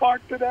ballpark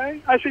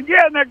today? I said,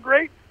 yeah, isn't that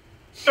great?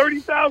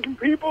 30,000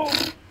 people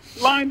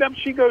lined up.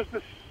 She goes,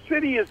 the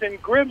city is in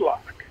gridlock.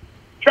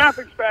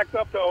 Traffic's backed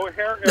up to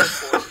O'Hare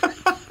Airport.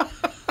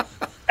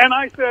 And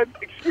I said,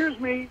 excuse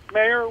me,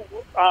 Mayor,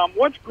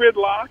 what's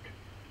gridlock?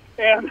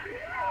 And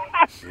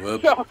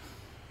so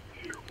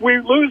we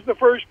lose the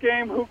first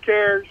game. Who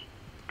cares?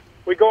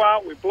 We go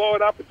out, we blow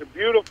it up. It's a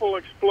beautiful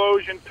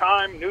explosion.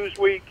 Time,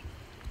 Newsweek,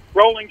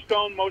 Rolling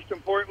Stone, most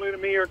importantly to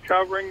me, are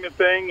covering the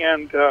thing.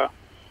 And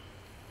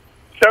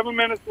 7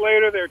 minutes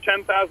later, there are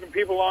 10,000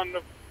 people on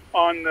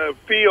the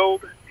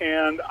field,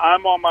 and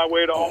I'm on my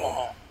way to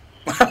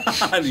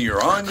Omaha.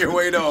 You're on your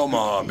way to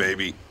Omaha,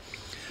 baby.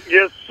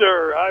 Yes,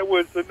 sir. I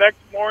was the next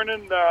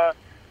morning.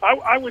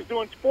 I was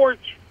doing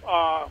sports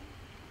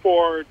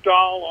for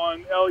Dahl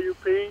on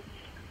LUP,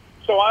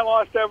 so I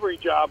lost every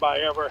job I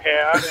ever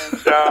had,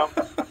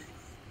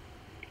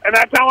 and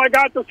that's how I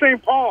got to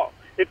St. Paul.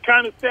 It's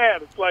kind of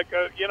sad. It's like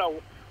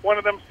one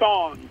of them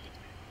songs,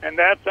 and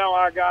that's how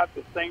I got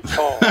to St.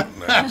 Paul.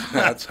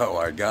 That's how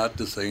I got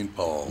to St.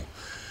 Paul.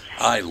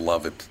 I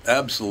love it.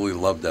 Absolutely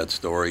love that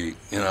story.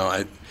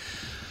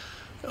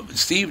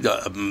 Steve,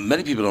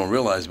 many people don't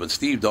realize, but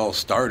Steve Dahl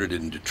started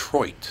in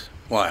Detroit.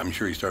 Well, I'm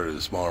sure he started at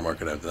a smaller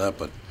market after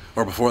that,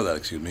 or before that,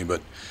 excuse me.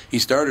 But he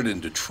started in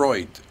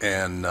Detroit,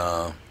 and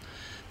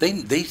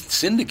they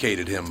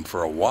syndicated him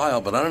for a while,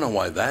 but I don't know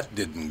why that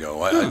didn't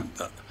go.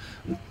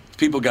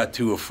 People got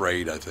too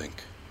afraid, I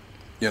think.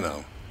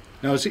 Now,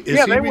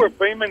 they were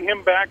beaming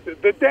him back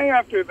the day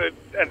after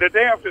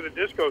the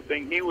disco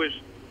thing. He was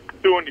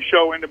doing the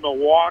show into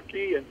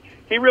Milwaukee, and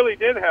he really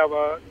did have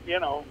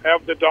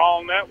have the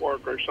Dahl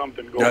Network or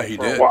something going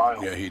for a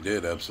while. Yeah, he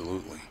did,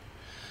 absolutely.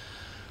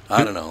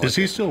 I don't know. Is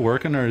he still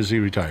working, or is he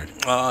retired?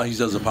 He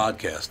does a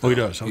podcast now. Oh, he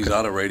does? Okay. He's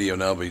out of radio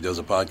now, but he does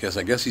a podcast.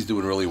 I guess he's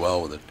doing really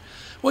well with it.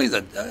 Well,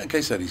 like I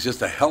said, he's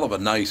just a hell of a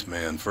nice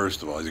man,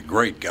 first of all. He's a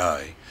great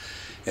guy.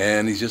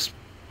 And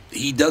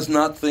he does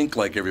not think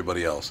like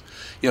everybody else.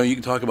 You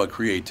can talk about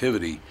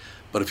creativity,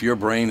 but if your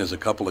brain is a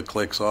couple of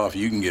clicks off,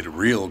 you can get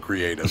real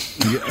creative.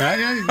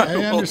 I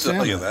understand. I'll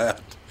tell you that.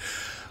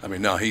 I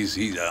mean, no,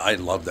 I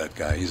love that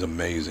guy. He's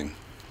amazing.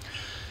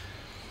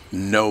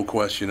 No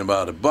question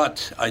about it.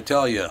 But I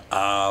tell you,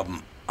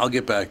 I'll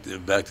get back to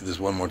this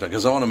one more time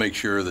because I want to make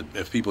sure that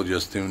if people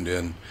just tuned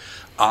in,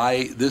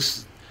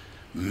 this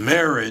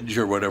marriage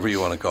or whatever you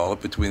want to call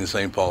it between the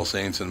St. Paul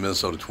Saints and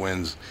Minnesota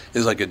Twins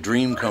is like a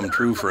dream come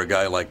true for a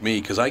guy like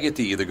me because I get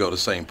to either go to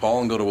St.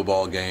 Paul and go to a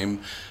ball game,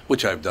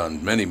 which I've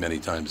done many, many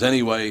times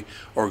anyway,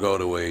 or go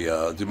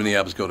to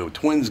Minneapolis, go to a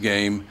Twins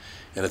game,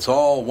 and it's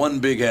all one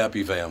big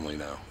happy family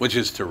now, which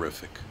is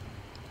terrific.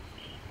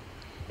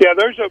 Yeah,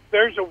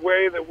 there's a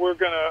way that we're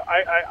gonna.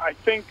 I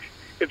think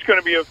it's going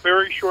to be a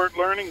very short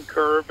learning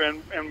curve,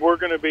 and we're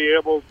going to be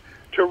able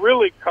to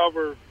really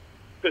cover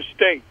the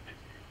state.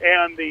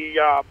 And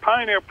the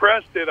Pioneer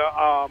Press did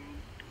a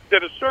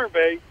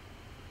survey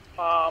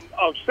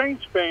of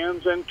Saints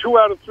fans, and 2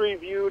 out of 3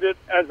 viewed it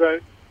as a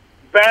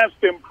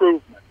vast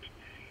improvement.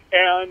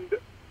 And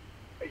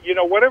you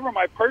know, whatever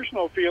my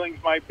personal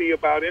feelings might be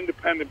about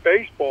independent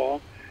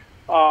baseball,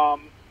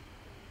 I'm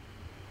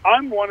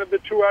one of the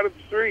 2 out of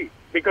 3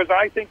 because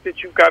I think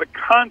that you've got to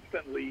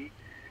constantly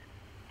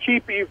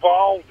keep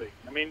evolving.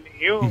 I mean,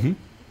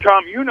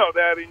 Tom, you know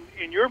that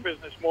in your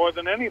business more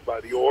than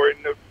anybody, or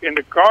in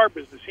the car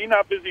business. He's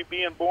not busy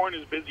being born,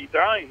 he's busy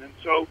dying. And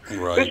so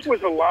This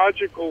was a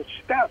logical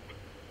step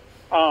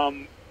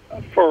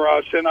for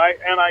us. And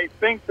I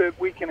think that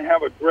we can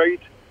have a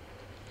great,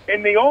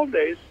 in the old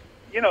days,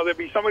 you know, there'd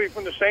be somebody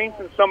from the Saints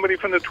and somebody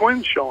from the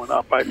Twins showing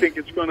up. I think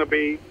it's going to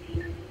be,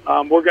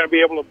 we're going to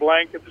be able to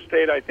blanket the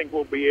state. I think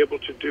we'll be able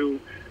to do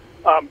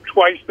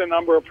twice the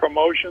number of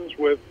promotions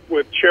with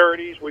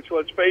charities, which,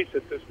 let's face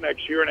it, this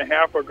next year and a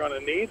half are going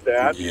to need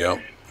that.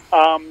 Yep.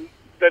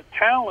 The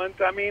talent,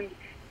 I mean,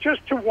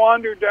 just to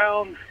wander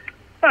down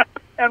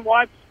and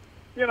watch,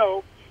 you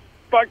know,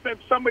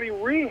 somebody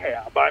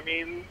rehab. I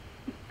mean,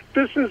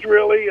 this is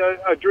really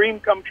a dream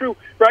come true.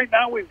 Right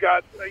now we've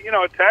got, you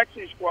know, a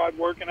taxi squad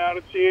working out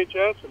at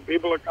CHS, and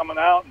people are coming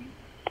out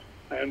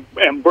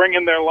and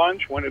bringing their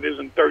lunch when it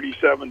isn't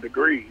 37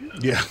 degrees.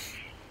 Yeah.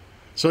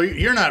 So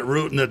you're not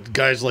rooting that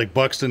guys like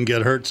Buxton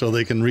get hurt so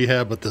they can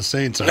rehab at the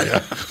Saints, are you?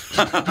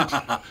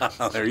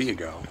 There you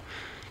go.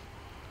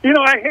 You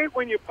know, I hate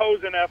when you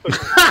pose an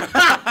ethical.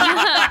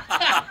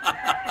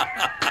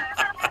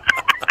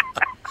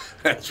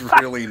 That's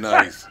really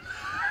nice.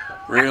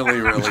 Really,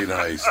 really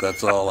nice.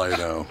 That's all I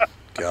know.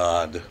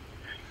 God.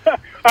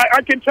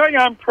 I can tell you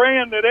I'm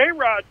praying that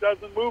A-Rod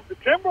doesn't move the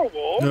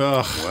Timberwolves.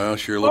 Well,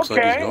 sure looks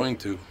like he's going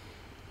to.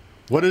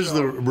 What is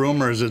the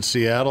rumor? Is it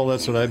Seattle?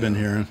 That's what I've been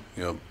hearing.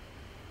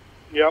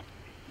 Yep,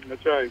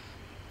 that's right.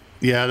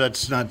 Yeah,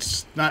 that's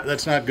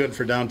not good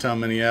for downtown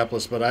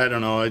Minneapolis. But I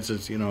don't know.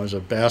 It's you know, as a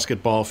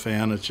basketball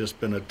fan, it's just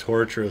been a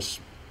torturous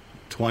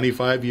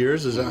 25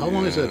 years. Is that how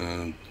long is it?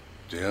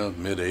 Yeah,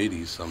 mid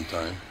 80s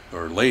sometime,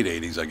 or late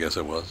 80s, I guess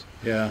it was.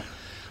 Yeah.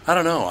 I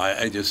don't know.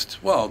 I just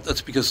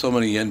that's because so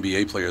many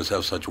NBA players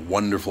have such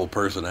wonderful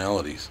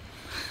personalities.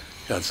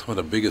 God, some of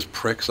the biggest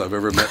pricks I've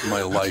ever met in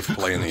my life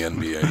play in the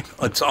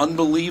NBA. It's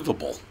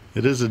unbelievable.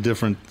 It is a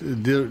different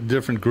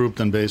group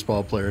than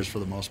baseball players for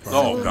the most part.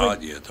 Oh,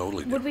 God, yeah,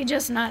 totally different. Would we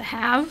just not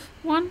have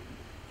one?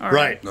 Or?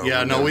 Right.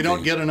 No, we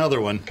don't get another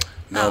one.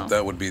 No,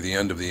 that would be the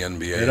end of the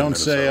NBA. They don't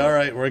say, all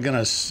right, we're going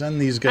to send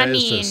these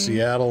guys to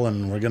Seattle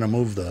and we're going to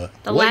move the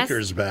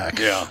Lakers back.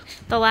 Yeah.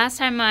 The last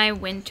time I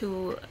went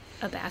to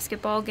a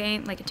basketball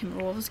game, like a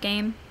Timberwolves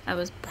game, I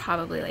was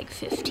probably like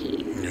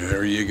 15.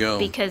 There you go.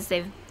 Because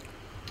they've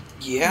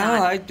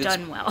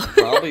done well.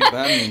 Probably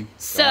been.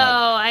 So,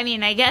 I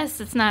mean, I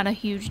guess it's not a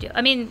huge deal.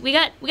 I mean, we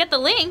got the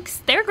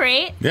Lynx. They're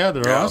great. Yeah,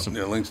 they're awesome.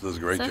 Yeah, Lynx does a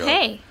great job.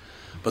 Hey.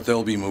 But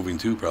they'll be moving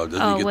too, probably.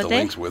 Doesn't he get the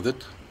Lynx with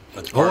it?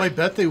 I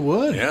bet they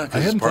would. Yeah, I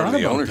hadn't part thought of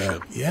the about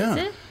ownership. That. Yeah. Is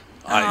it?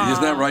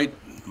 Isn't that right,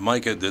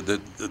 Micah?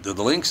 The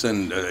Lynx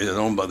and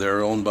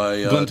they're owned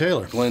by Glenn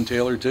Taylor. Glenn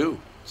Taylor too.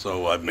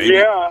 So maybe.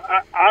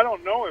 Yeah, I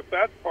don't know if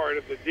that's part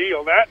of the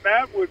deal.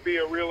 That would be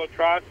a real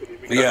atrocity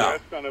because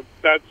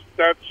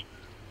that's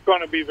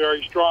going to be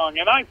very strong.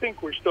 And I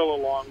think we're still a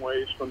long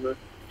ways from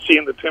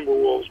seeing the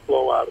Timberwolves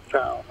blow out of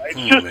town. It's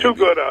just too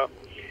good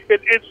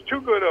it's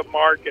too good a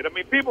market. I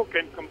mean, people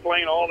can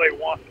complain all they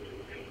want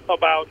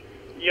about,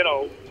 you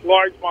know,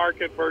 large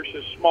market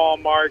versus small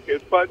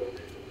market, but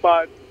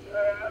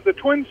the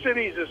Twin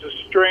Cities is a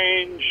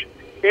strange.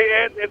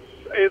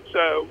 It's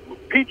a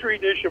petri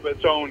dish of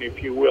its own,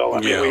 if you will.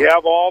 I mean, we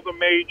have all the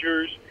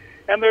majors,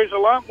 and there's a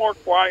lot more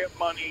quiet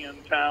money in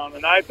town.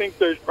 And I think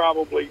there's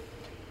probably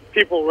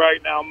people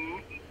right now,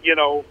 you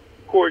know,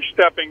 who are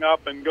stepping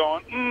up and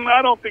going,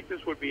 I don't think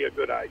this would be a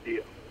good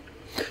idea.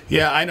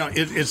 Yeah, I know.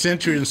 It's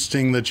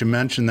interesting that you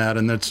mentioned that,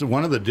 and that's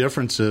one of the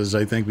differences,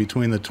 I think,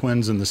 between the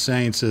Twins and the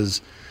Saints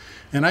is,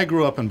 and I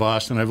grew up in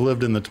Boston. I've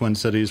lived in the Twin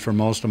Cities for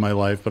most of my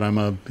life, but I'm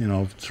a, you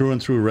know, through and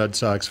through Red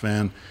Sox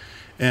fan.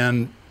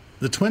 And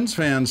the Twins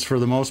fans, for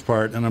the most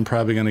part, and I'm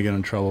probably going to get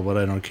in trouble, but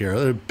I don't care,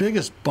 they're the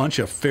biggest bunch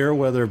of fair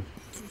weather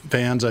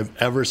fans I've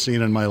ever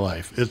seen in my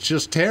life. It's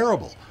just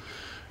terrible.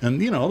 And,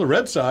 the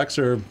Red Sox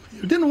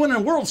didn't win a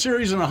World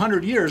Series in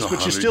 100 years,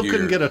 but you still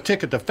couldn't get a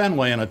ticket to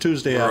Fenway on a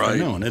Tuesday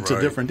afternoon. It's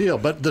a different deal.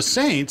 But the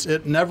Saints,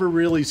 it never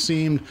really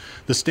seemed,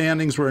 the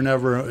standings were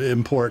never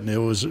important. It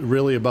was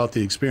really about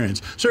the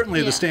experience.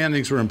 Certainly the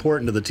standings were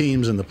important to the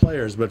teams and the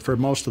players, but for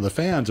most of the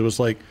fans, it was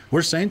like,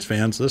 we're Saints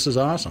fans. This is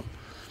awesome.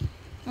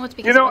 Well, it's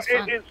because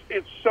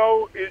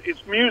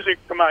it's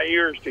music to my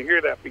ears to hear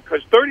that,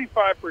 because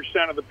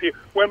 35% of the people,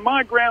 when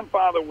my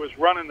grandfather was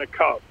running the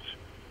Cubs,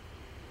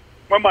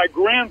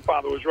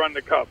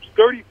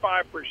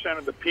 35%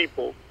 of the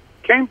people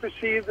came to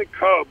see the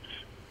Cubs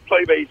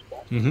play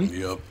baseball.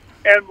 Mm-hmm. Yep.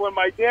 And when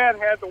my dad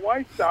had the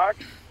White Sox,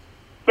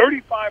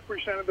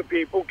 35% of the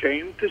people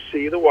came to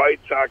see the White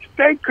Sox.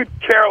 They could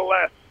care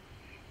less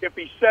if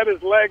he set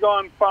his leg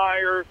on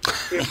fire,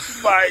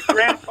 if my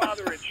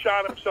grandfather had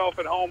shot himself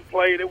at home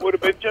plate. It would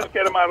have been just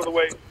get him out of the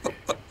way.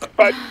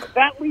 But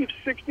that leaves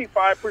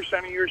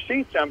 65% of your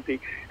seats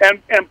empty.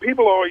 And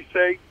people always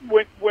say,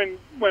 when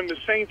the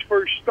Saints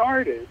first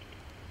started,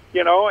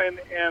 and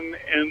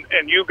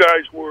you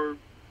guys were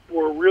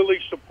really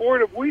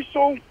supportive, we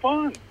sold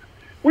fun.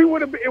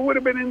 It would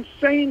have been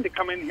insane to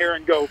come in here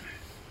and go,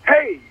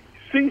 hey,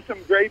 see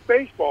some great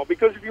baseball.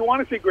 Because if you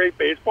want to see great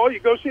baseball, you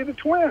go see the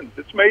Twins.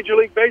 It's Major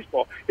League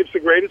Baseball. It's the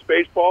greatest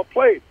baseball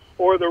played,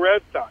 or the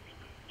Red Sox.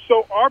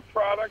 So our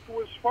product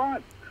was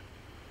fun.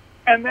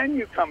 And then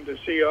you come to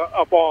see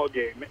a ball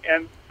game,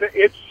 and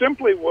it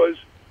simply was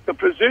the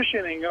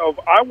positioning of,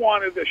 I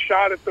wanted a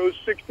shot at those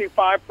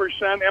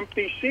 65%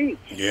 empty seats.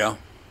 Yeah.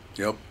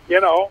 Yep.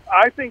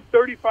 I think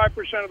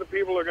 35% of the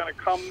people are going to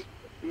come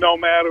no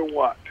matter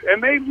what.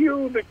 And they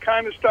view the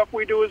kind of stuff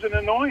we do as an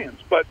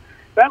annoyance, but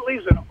that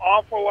leaves an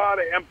awful lot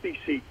of empty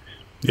seats.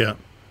 Yeah.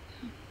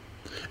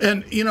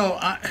 And,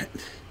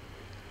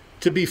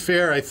 to be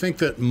fair, I think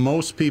that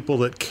most people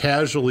that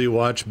casually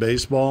watch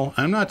baseball,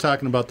 I'm not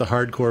talking about the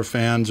hardcore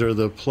fans or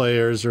the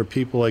players or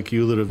people like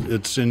you that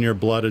it's in your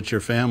blood, it's your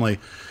family,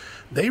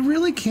 they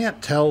really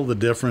can't tell the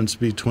difference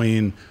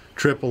between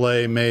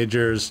AAA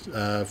majors,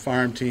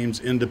 farm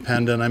teams,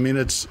 independent. I mean,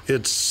 it's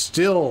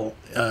still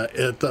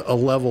at a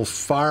level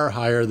far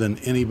higher than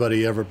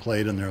anybody ever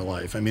played in their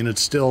life. I mean, it's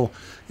still,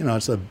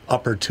 it's the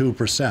upper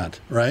 2%,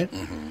 right?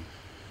 Mm-hmm.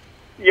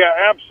 Yeah,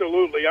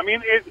 absolutely. I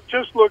mean,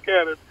 just look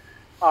at it.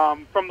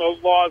 From the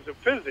laws of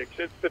physics,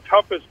 it's the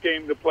toughest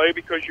game to play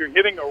because you're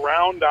hitting a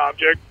round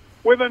object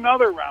with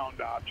another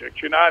round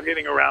object. You're not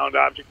hitting a round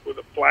object with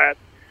a flat,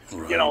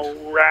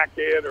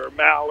 racket or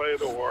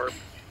mallet or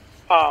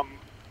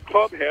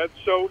club head.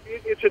 So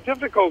it's a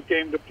difficult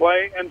game to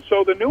play, and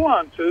so the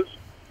nuances,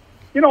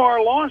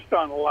 are lost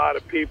on a lot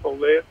of people.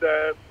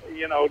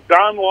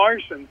 Don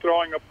Larson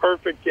throwing a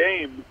perfect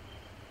game,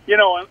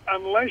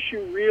 unless you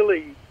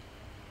really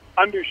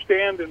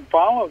understand and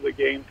follow the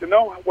game to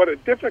know what a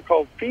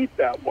difficult feat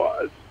that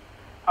was,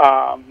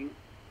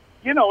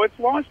 it's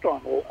lost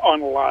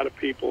on a lot of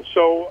people.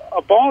 So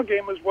a ball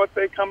game is what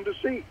they come to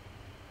see.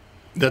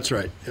 That's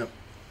right. Yep.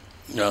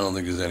 I don't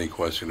think there's any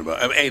question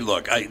about it. Hey,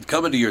 look,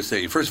 coming to your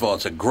stadium, first of all,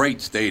 it's a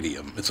great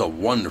stadium. It's a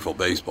wonderful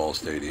baseball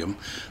stadium.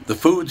 The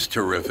food's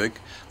terrific.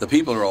 The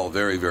people are all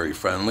very, very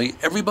friendly.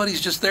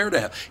 Everybody's just there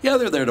they're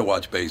there to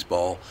watch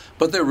baseball,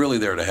 but they're really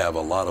there to have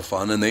a lot of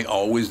fun, and they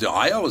always do.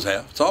 I always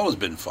have. It's always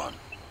been fun.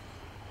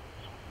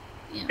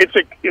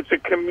 It's a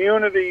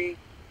community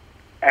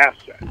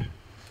asset.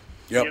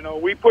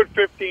 Yep. We put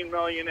 $15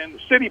 million in. The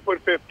city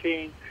put $15.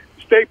 The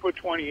state put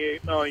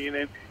 $28 million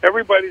in.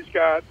 Everybody's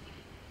got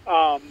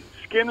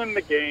skin in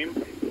the game,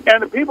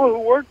 and the people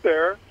who work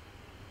there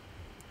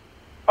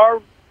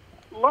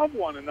love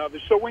one another.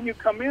 So when you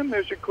come in,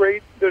 there's a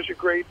great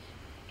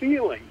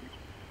feeling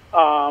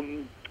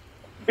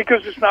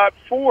because it's not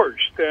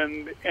forced,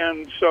 and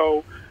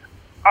so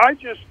I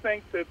just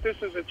think that this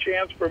is a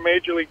chance for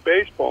Major League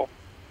Baseball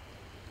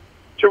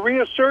to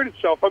reassert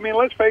itself. I mean,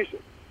 let's face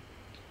it,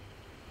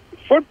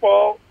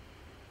 football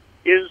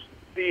is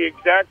the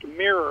exact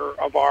mirror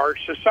of our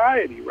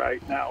society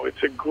right now.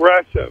 It's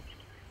aggressive.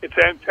 It's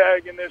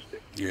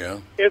antagonistic. Yeah.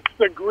 It's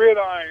the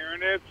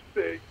gridiron. It's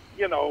the,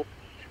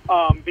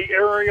 the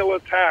aerial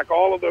attack,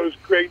 all of those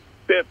great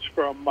bits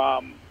from,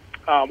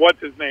 what's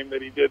his name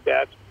that he did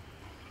that?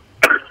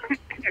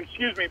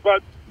 Excuse me.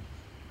 But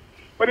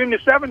in the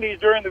 70s,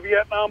 during the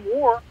Vietnam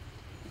War,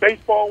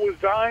 baseball was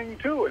dying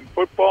too, and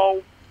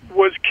football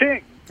was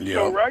king. Yeah.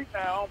 So right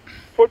now,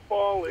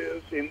 football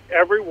is in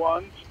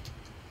everyone's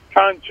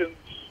conscience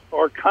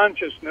or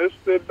consciousness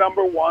the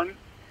number one.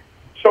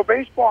 So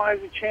baseball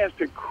has a chance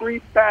to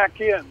creep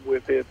back in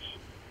with its,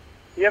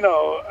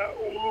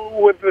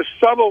 with the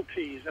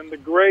subtleties and the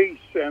grace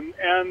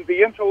and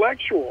the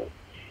intellectual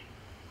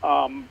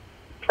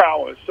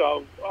prowess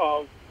of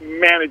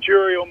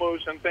managerial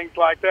moves and things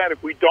like that.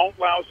 If we don't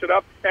louse it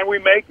up and we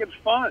make it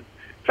fun.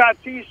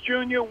 Tatis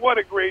Jr., what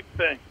a great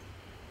thing,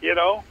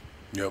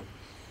 Yep.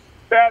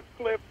 Bat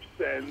flips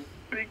and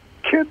the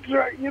kids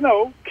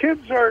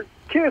are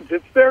kids.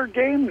 It's their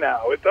game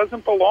now. It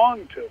doesn't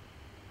belong to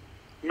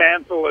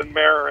Mantle and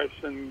Maris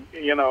and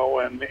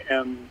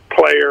and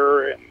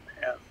Player and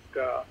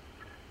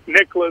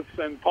Nicholas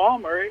and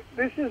Palmer,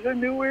 this is a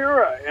new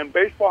era, and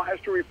baseball has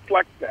to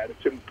reflect that.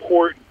 It's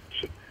important.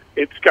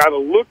 It's got to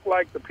look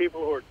like the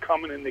people who are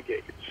coming in the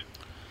gates.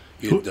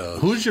 It does.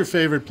 Who's your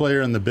favorite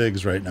player in the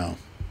bigs right now?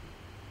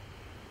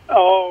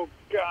 Oh,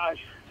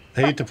 gosh.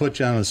 I hate to put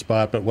you on the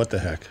spot, but what the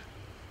heck?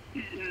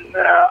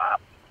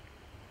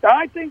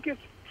 I think it's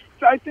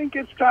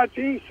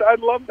Tatis. I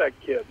love that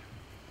kid.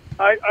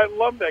 I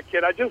love that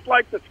kid. I just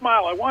like the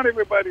smile. I want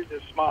everybody to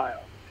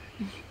smile.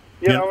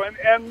 You know,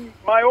 and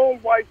my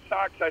old White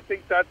Sox, I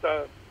think that's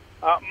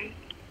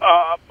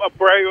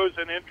Abreu's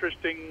an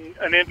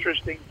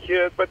interesting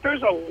kid, but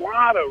there's a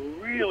lot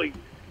of really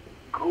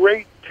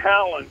great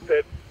talent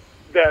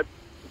that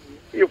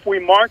if we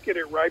market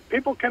it right,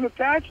 people can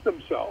attach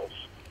themselves.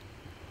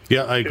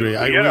 Yeah, I agree.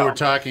 We were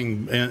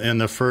talking in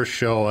the first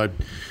show.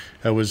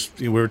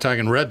 We were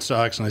talking Red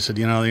Sox, and I said,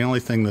 the only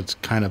thing that's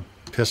kind of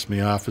pissed me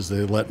off is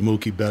they let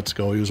Mookie Betts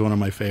go. He was one of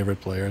my favorite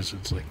players.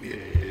 It's like,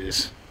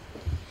 yes.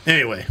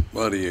 Anyway.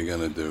 What are you going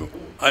to do?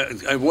 I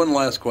have one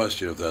last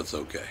question, if that's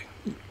okay.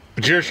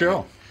 It's your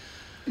show.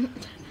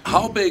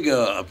 How big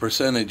a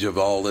percentage of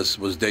all this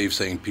was Dave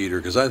St. Peter?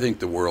 Because I think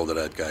the world of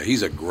that guy.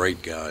 He's a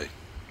great guy.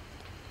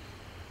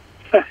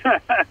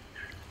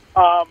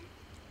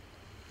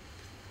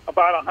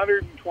 About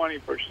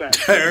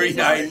 120%.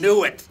 I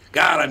knew it.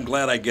 God, I'm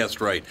glad I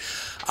guessed right.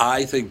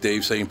 I think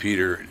Dave St.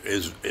 Peter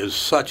is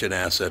such an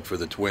asset for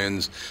the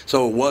Twins.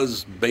 So it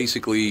was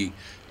basically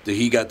that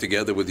he got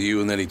together with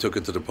you and then he took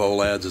it to the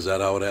Pohlads. Is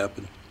that how it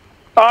happened?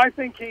 I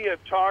think he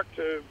had talked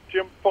to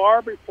Jim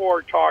far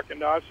before talking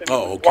to us, and he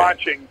was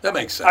watching. That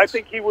makes sense. I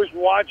think he was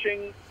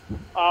watching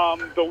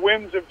the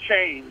winds of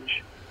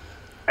change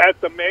at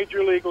the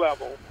major league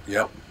level.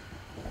 Yep.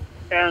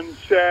 And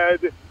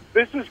said,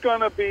 this is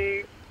going to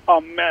be a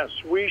mess.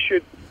 We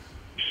should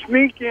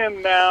sneak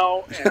in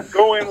now and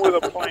go in with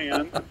a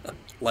plan.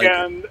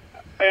 And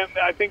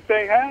I think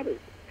they had it.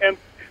 And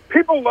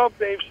people love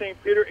Dave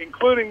St. Peter,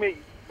 including me,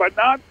 but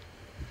not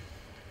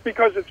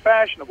because it's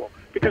fashionable.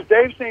 Because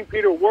Dave St.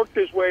 Peter worked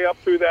his way up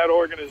through that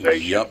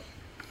organization. Yep.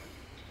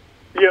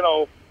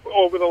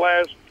 Over the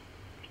last,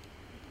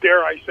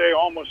 dare I say,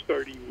 almost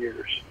 30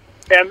 years.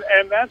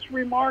 And that's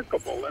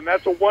remarkable, and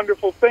that's a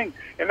wonderful thing.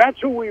 And that's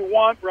who we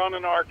want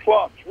running our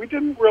clubs. We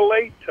didn't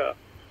relate to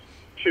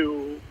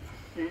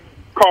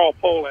Carl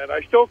Pohlad.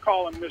 I still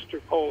call him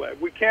Mr. Pohlad.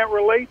 We can't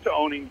relate to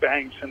owning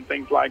banks and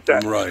things like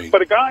that. Right.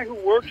 But a guy who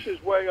works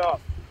his way up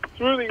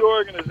through the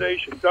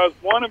organization, does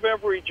one of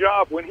every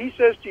job. When he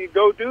says to you,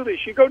 go do this,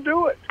 you go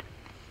do it.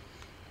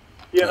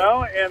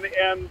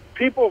 And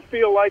people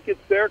feel like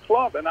it's their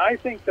club. And I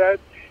think that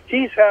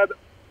he's had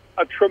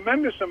a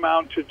tremendous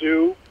amount to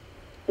do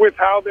with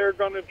how they're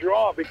going to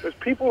draw, because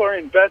people are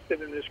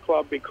invested in this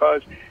club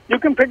because you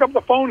can pick up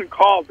the phone and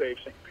call Dave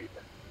St. Peter.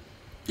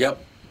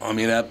 Yep. I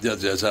mean,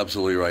 that's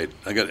absolutely right.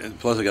 I got to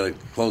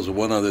close with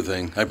one other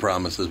thing. I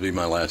promise this will be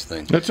my last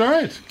thing. That's all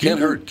right. Kent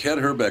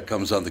Hrbek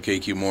comes on the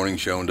KQ Morning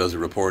Show and does a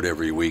report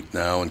every week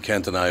now, and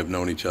Kent and I have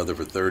known each other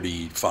for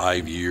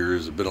 35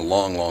 years. It's been a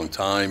long, long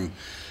time.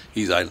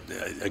 I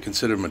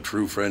consider him a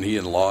true friend. He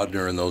and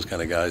Laudner and those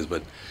kind of guys,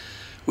 but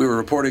we were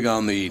reporting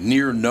on the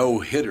near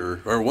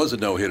no-hitter, or it was a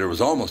no-hitter. It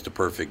was almost a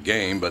perfect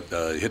game, but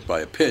hit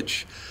by a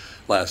pitch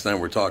last night.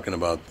 We're talking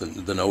about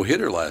the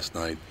no-hitter last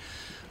night.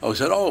 I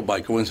said,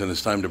 by coincidence,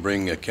 it's time to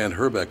bring Kent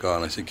Hrbek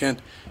on. I said, Kent,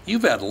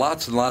 you've had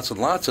lots and lots and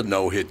lots of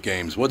no-hit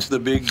games. What's the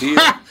big deal?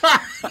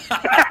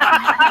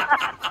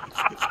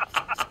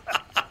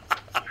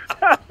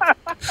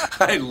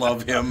 I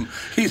love him.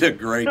 He's a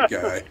great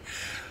guy.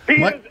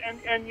 He is,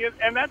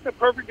 and that's a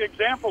perfect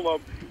example of,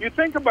 you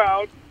think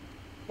about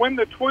when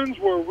the Twins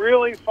were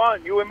really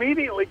fun, you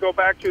immediately go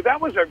back to,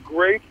 that was a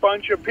great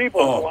bunch of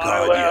people. Oh,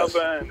 God,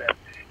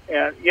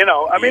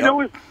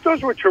 yes.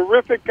 Those were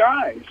terrific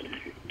guys.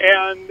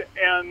 And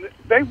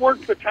they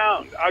worked the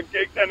town. I'll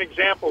give an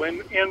example.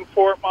 In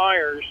Fort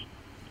Myers,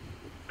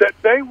 that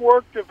they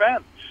worked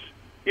events.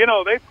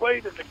 They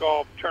played in the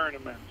golf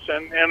tournaments,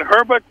 and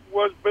Hrbek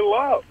was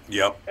beloved.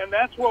 Yep. And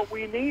that's what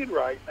we need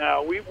right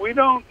now. We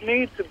don't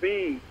need to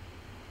be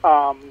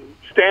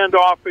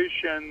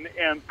standoffish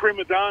and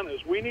prima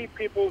donnas. We need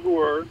people who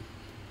are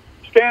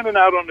standing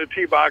out on the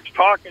tee box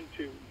talking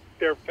to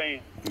their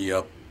fans.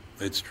 Yep.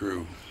 It's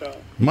true. So,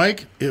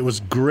 Mike, it was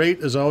great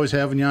as always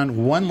having you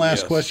on. One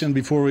last question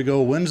before we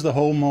go. When's the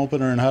home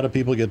opener and how do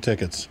people get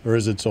tickets? Or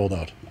is it sold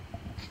out?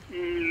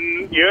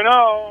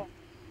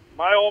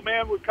 My old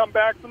man would come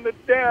back from the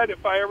dead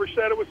if I ever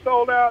said it was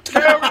sold out.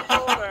 Never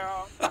sold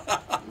out.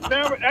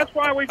 Never. That's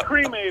why we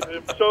cremated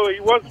him, so he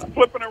wasn't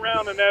flipping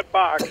around in that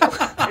box. He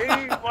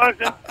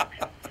wasn't.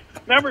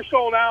 Never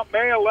sold out.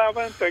 May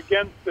 11th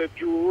against the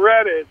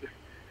dreaded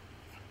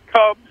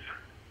Cubs.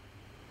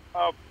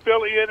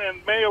 Affiliate,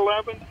 and May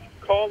 11th,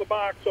 call the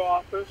box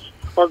office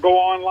or go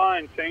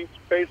online,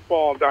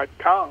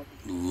 saintsbaseball.com.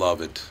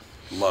 Love it.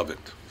 Love it.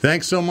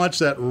 Thanks so much.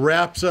 That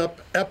wraps up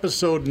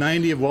episode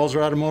 90 of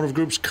Walser Automotive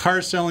Group's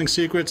Car Selling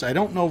Secrets. I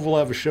don't know if we'll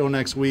have a show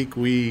next week.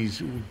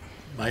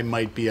 I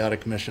might be out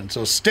of commission.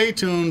 So stay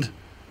tuned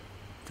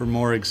for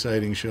more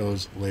exciting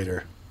shows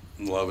later.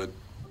 Love it.